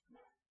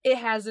 it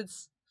has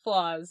its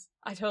flaws.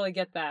 I totally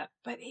get that,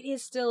 but it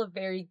is still a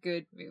very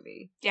good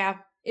movie. Yeah,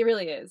 it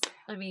really is.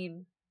 I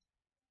mean,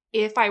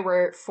 if I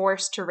were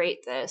forced to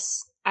rate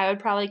this, I would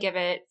probably give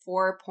it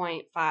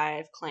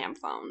 4.5 clam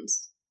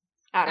phones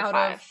out of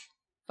 5.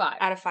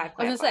 Out of 5 clam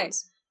phones. I was gonna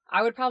say,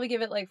 I would probably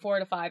give it like 4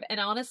 to 5. And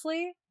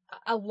honestly,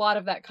 a lot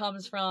of that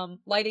comes from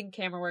lighting,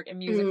 camera work, and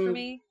music for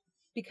me,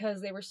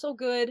 because they were so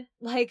good.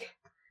 Like,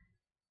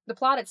 the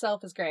plot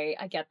itself is great.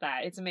 I get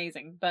that. It's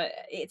amazing. But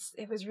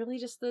it was really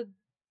just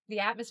the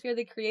atmosphere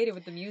they created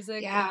with the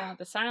music,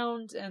 the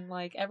sound, and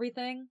like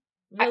everything.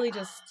 Really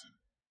just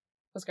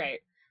was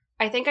great.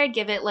 I think I'd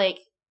give it like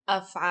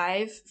a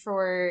 5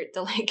 for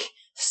the like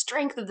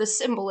strength of the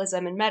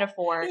symbolism and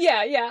metaphor.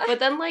 Yeah. But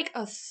then like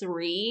a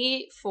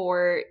 3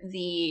 for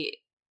the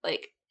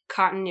like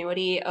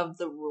continuity of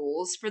the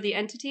rules for the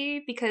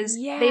entity, because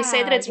they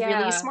say that it's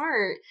really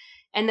smart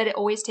and that it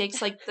always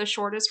takes like the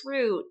shortest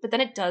route, but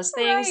then it does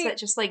things that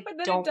just like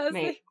don't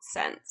make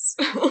sense.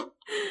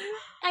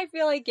 I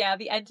feel like,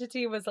 the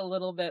entity was a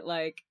little bit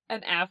like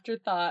an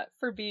afterthought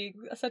for being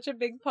such a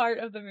big part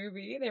of the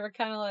movie. They were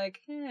kind of like,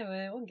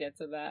 we'll get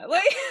to that.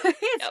 Like,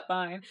 it's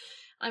fine.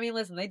 I mean,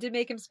 listen, they did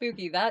make him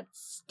spooky. That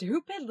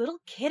stupid little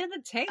kid in the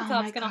tank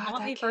top's gonna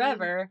haunt me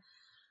forever.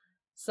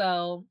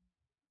 So,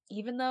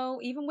 even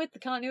with the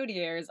continuity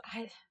errors,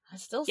 I'm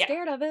still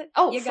scared of it.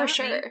 Oh, for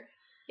sure. Me.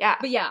 Yeah.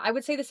 But yeah, I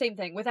would say the same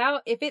thing.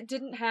 If it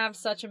didn't have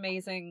such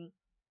amazing,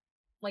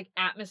 like,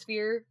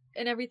 atmosphere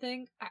and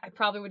everything, I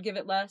probably would give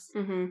it less.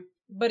 Mm-hmm.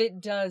 But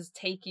it does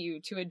take you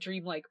to a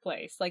dreamlike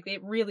place. Like,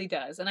 it really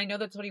does. And I know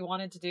that's what he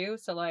wanted to do.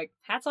 So, like,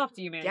 hats off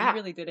to you, man. You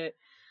really did it.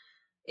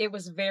 It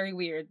was very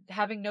weird.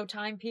 Having no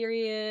time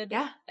period.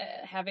 Yeah.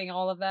 Having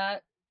all of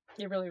that.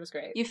 It really was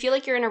great. You feel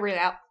like you're in a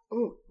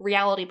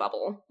reality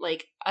bubble.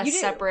 Like, a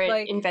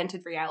separate,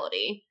 invented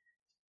reality.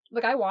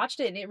 Like, I watched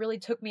it and it really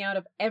took me out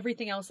of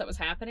everything else that was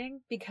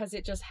happening, because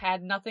it just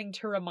had nothing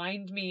to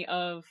remind me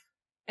of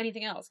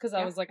anything else, because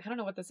I was like, I don't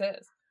know what this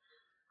is.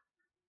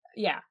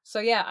 yeah. So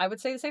yeah, I would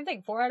say the same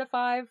thing. 4 out of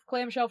 5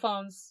 clamshell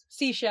phones.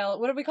 Seashell.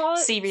 What do we call it?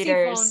 Sea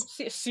readers.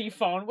 Sea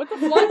phone. What the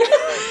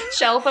fuck?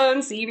 Shell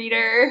phone, sea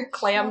reader,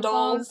 clam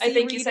doll. I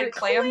think you said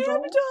clam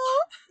doll.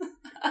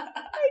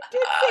 I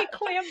did say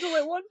clam doll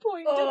at one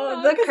point.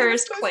 Oh, the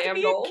cursed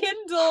clam doll.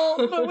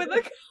 Kindle, but with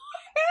a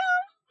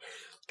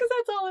because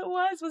that's all it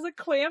was a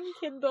clam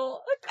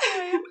Kindle. A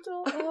clam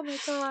doll. Oh my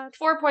god.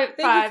 4.5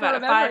 out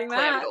of 5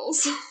 clam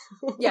dolls.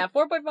 Yeah,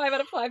 4.5 out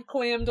of 5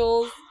 clam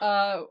dolls.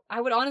 I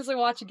would honestly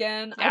watch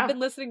again. Yeah. I've been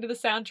listening to the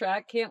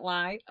soundtrack, can't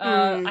lie.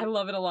 I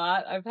love it a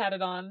lot. I've had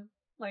it on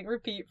like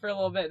repeat for a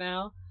little bit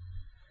now.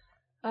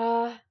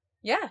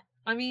 Yeah.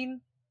 I mean,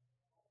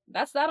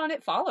 that's that on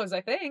It Follows, I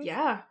think.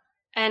 Yeah.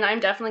 And I'm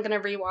definitely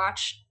going to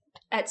rewatch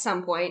at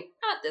some point.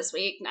 Not this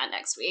week, not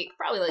next week,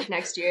 probably like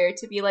next year,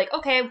 to be like,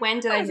 okay, when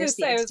did I miss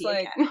TXT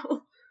again?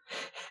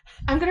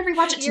 I'm going to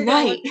rewatch it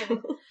tonight.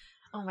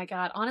 Oh my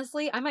god.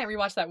 Honestly, I might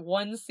rewatch that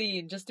one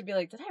scene just to be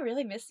like, did I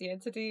really miss the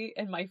entity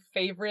in my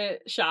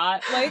favorite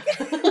shot? Like,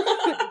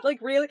 like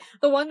really?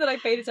 The one that I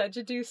paid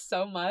attention to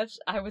so much.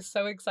 I was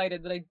so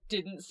excited that I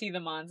didn't see the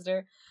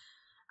monster.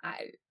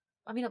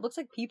 I mean, it looks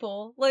like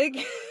people. Like,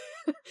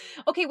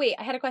 okay, wait.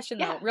 I had a question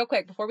though, real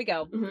quick before we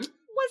go. Mm-hmm.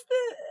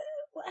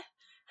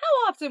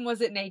 How often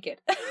was it naked?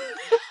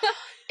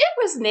 It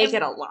was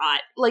naked a lot.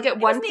 Like at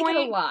one point,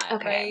 a lot.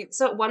 Okay, right?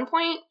 So at one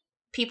point,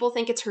 people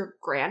think it's her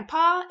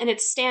grandpa, and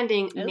it's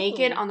standing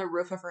naked on the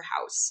roof of her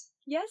house.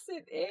 Yes,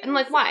 it is. And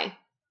like, why?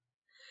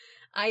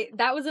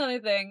 That was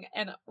another thing,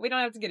 and we don't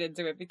have to get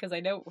into it because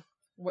I know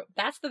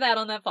that's the that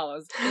on that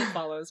follows. It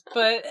follows,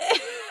 but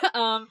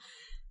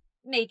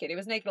naked. It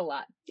was naked a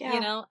lot. Yeah. You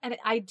know, and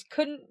I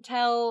couldn't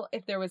tell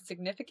if there was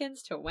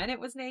significance to when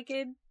it was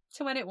naked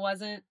to when it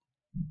wasn't.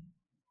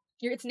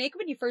 It's naked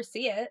when you first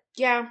see it.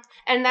 Yeah,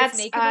 and that's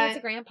it's naked when it's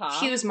a grandpa.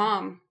 Hugh's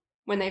mom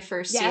when they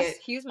first see it. Yes,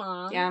 Hugh's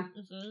mom. Yeah.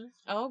 Mm-hmm.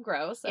 Oh,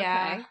 gross.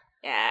 Okay.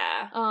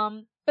 Yeah.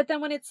 But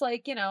then when it's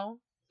like, you know,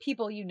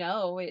 people you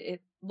know, it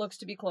looks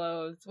to be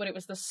clothed. When it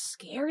was the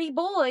scary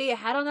boy it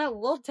had on that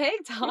little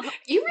tank top.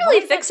 You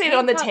really fixated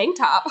on the tank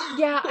top.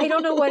 Yeah, I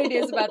don't know what it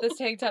is about this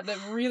tank top that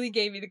really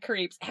gave me the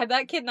creeps. Had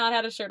that kid not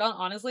had a shirt on,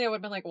 honestly, I would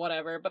have been like,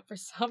 whatever. But for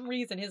some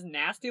reason, his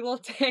nasty little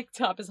tank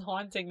top is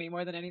haunting me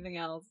more than anything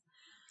else.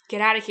 Get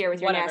out of here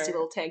with your nasty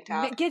little tank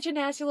top. Get your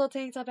nasty little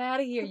tank top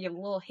out of here, you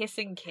little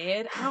hissing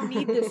kid. I don't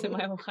need this in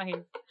my life.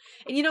 And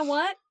you know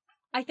what?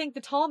 I think the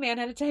tall man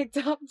had a tank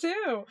top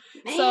too.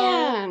 Man.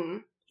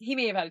 So he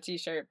may have had a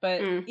t-shirt,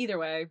 but either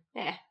way.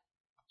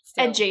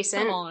 Still,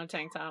 adjacent. I'm all in a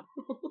tank top.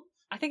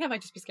 I think I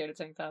might just be scared of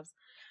tank tops.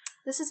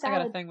 This is valid. I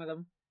got a thing with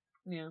them.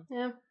 Yeah.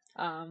 Yeah.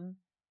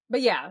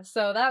 But yeah,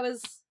 so that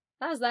was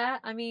that.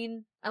 I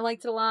mean, I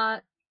liked it a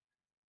lot.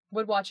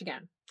 Would watch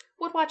again.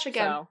 Would watch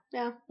again. So,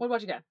 yeah. Would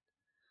watch again.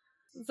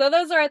 So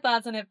those are our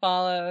thoughts on It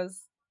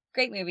Follows.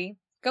 Great movie.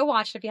 Go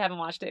watch it if you haven't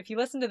watched it. If you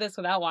listened to this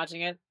without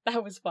watching it,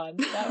 that was fun.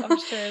 I'm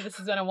sure this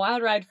has been a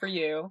wild ride for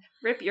you.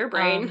 Rip your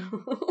brain.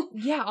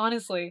 Yeah,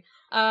 honestly.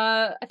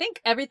 I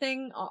think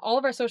everything, all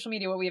of our social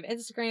media, what we have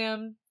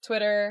Instagram,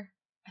 Twitter,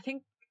 I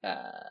think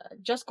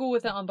Just Cool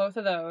With It on both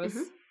of those.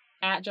 Mm-hmm.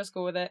 At Just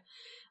Cool With It.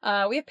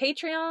 We have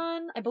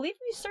Patreon. I believe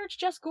if you search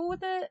Just Cool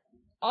With It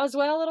as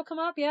well, it'll come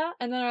up, yeah.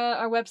 And then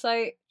our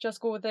website, Just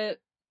Cool With It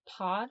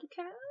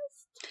podcast.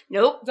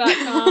 Nope.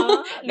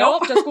 .com.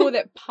 Nope. Just Cool With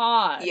It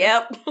pod.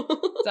 Yep.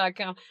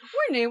 .com.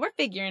 We're new. We're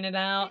figuring it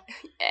out.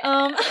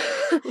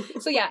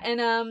 So yeah,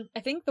 and I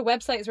think the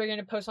website is where you're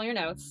going to post all your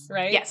notes,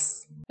 right?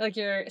 Yes. Like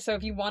so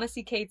if you want to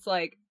see Kate's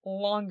like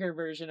longer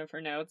version of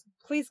her notes,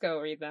 please go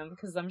read them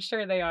because I'm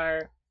sure they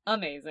are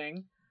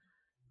amazing.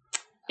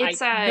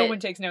 No one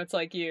takes notes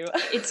like you.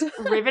 It's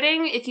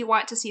riveting if you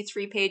want to see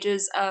 3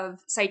 pages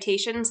of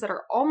citations that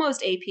are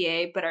almost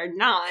APA but are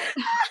not,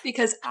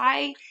 because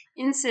I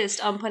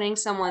insist on putting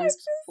someone's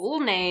full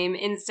name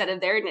instead of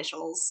their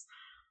initials.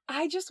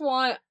 I just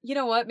want, you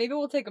know what, maybe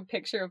we'll take a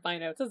picture of my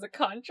notes as a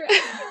contrast,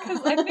 because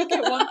I think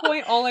at one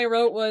point all I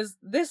wrote was,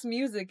 this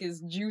music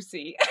is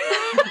juicy.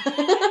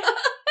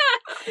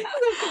 So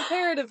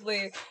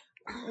comparatively,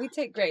 we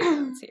take great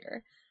notes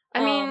here.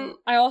 I mean,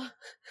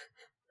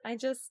 I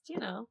just, you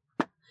know.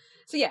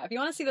 So yeah, if you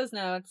want to see those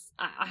notes,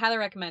 I highly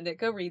recommend it.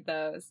 Go read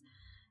those.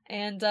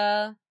 And,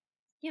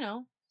 you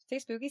know, stay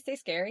spooky, stay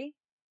scary,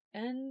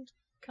 and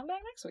come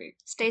back next week.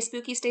 Stay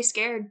spooky, stay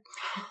scared.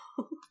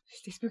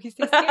 Stay spooky,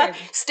 stay scared.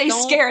 Stay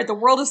scared. The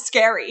world is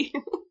scary.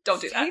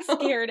 Don't do that. Stay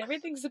scared.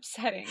 Everything's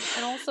upsetting.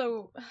 And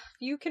also, if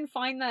you can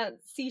find that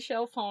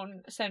seashell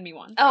phone, send me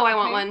one. Oh, I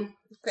want one.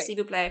 Great. S'il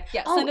vous plaît.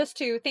 Yeah, send us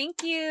 2.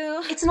 Thank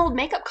you. It's an old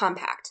makeup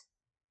compact.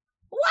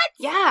 What?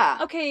 Yeah.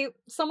 Okay,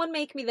 someone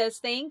make me this.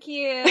 Thank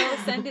you.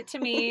 Send it to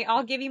me.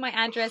 I'll give you my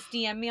address.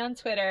 DM me on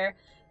Twitter.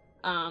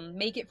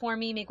 Make it for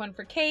me. Make one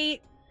for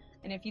Kate.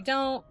 And if you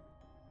don't,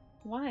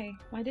 why?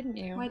 Why didn't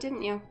you? Why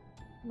didn't you?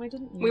 Why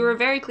didn't you? We were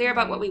very clear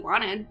about what we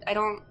wanted. I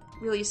don't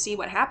really see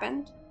what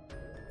happened.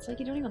 It's like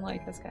you don't even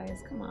like us,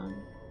 guys. Come on.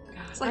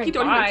 God. It's like you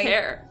don't even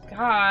care.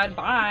 God,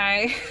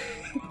 bye.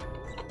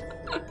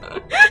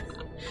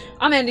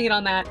 I'm ending it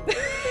on that.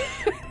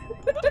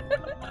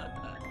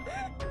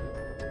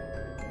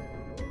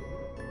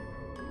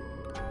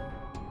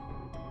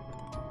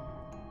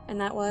 and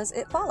that was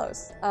It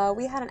Follows.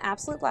 We had an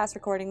absolute blast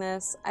recording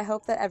this. I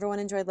hope that everyone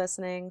enjoyed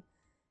listening.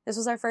 This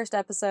was our first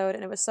episode,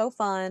 and it was so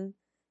fun.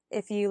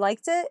 If you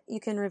liked it,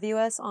 you can review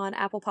us on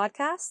Apple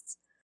Podcasts.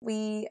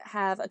 We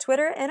have a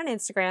Twitter and an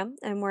Instagram,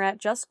 and we're at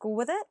Just School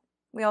With It.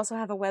 We also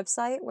have a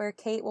website where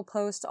Kate will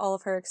post all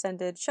of her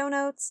extended show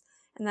notes,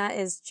 and that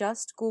is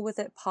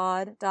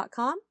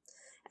justschoolwithitpod.com.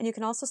 And you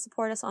can also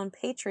support us on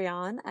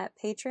Patreon at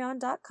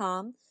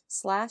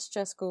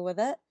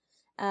patreon.com/justschoolwithit.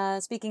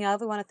 Speaking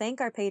of, we want to thank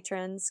our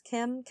patrons,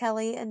 Kim,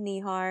 Kelly, and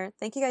Nihar.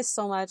 Thank you guys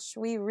so much.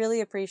 We really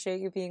appreciate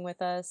you being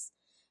with us.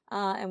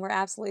 And we're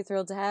absolutely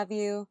thrilled to have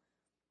you.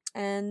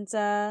 And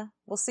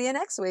we'll see you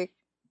next week.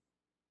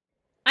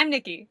 I'm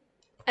Nikki.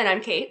 And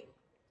I'm Kate.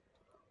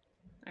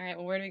 All right,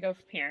 well, where do we go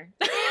from here?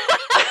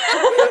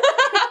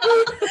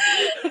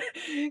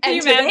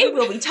 And today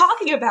we'll be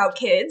talking about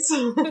kids.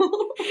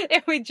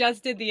 If we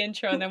just did the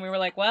intro and then we were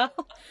like, well,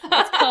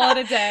 let's call it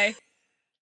a day.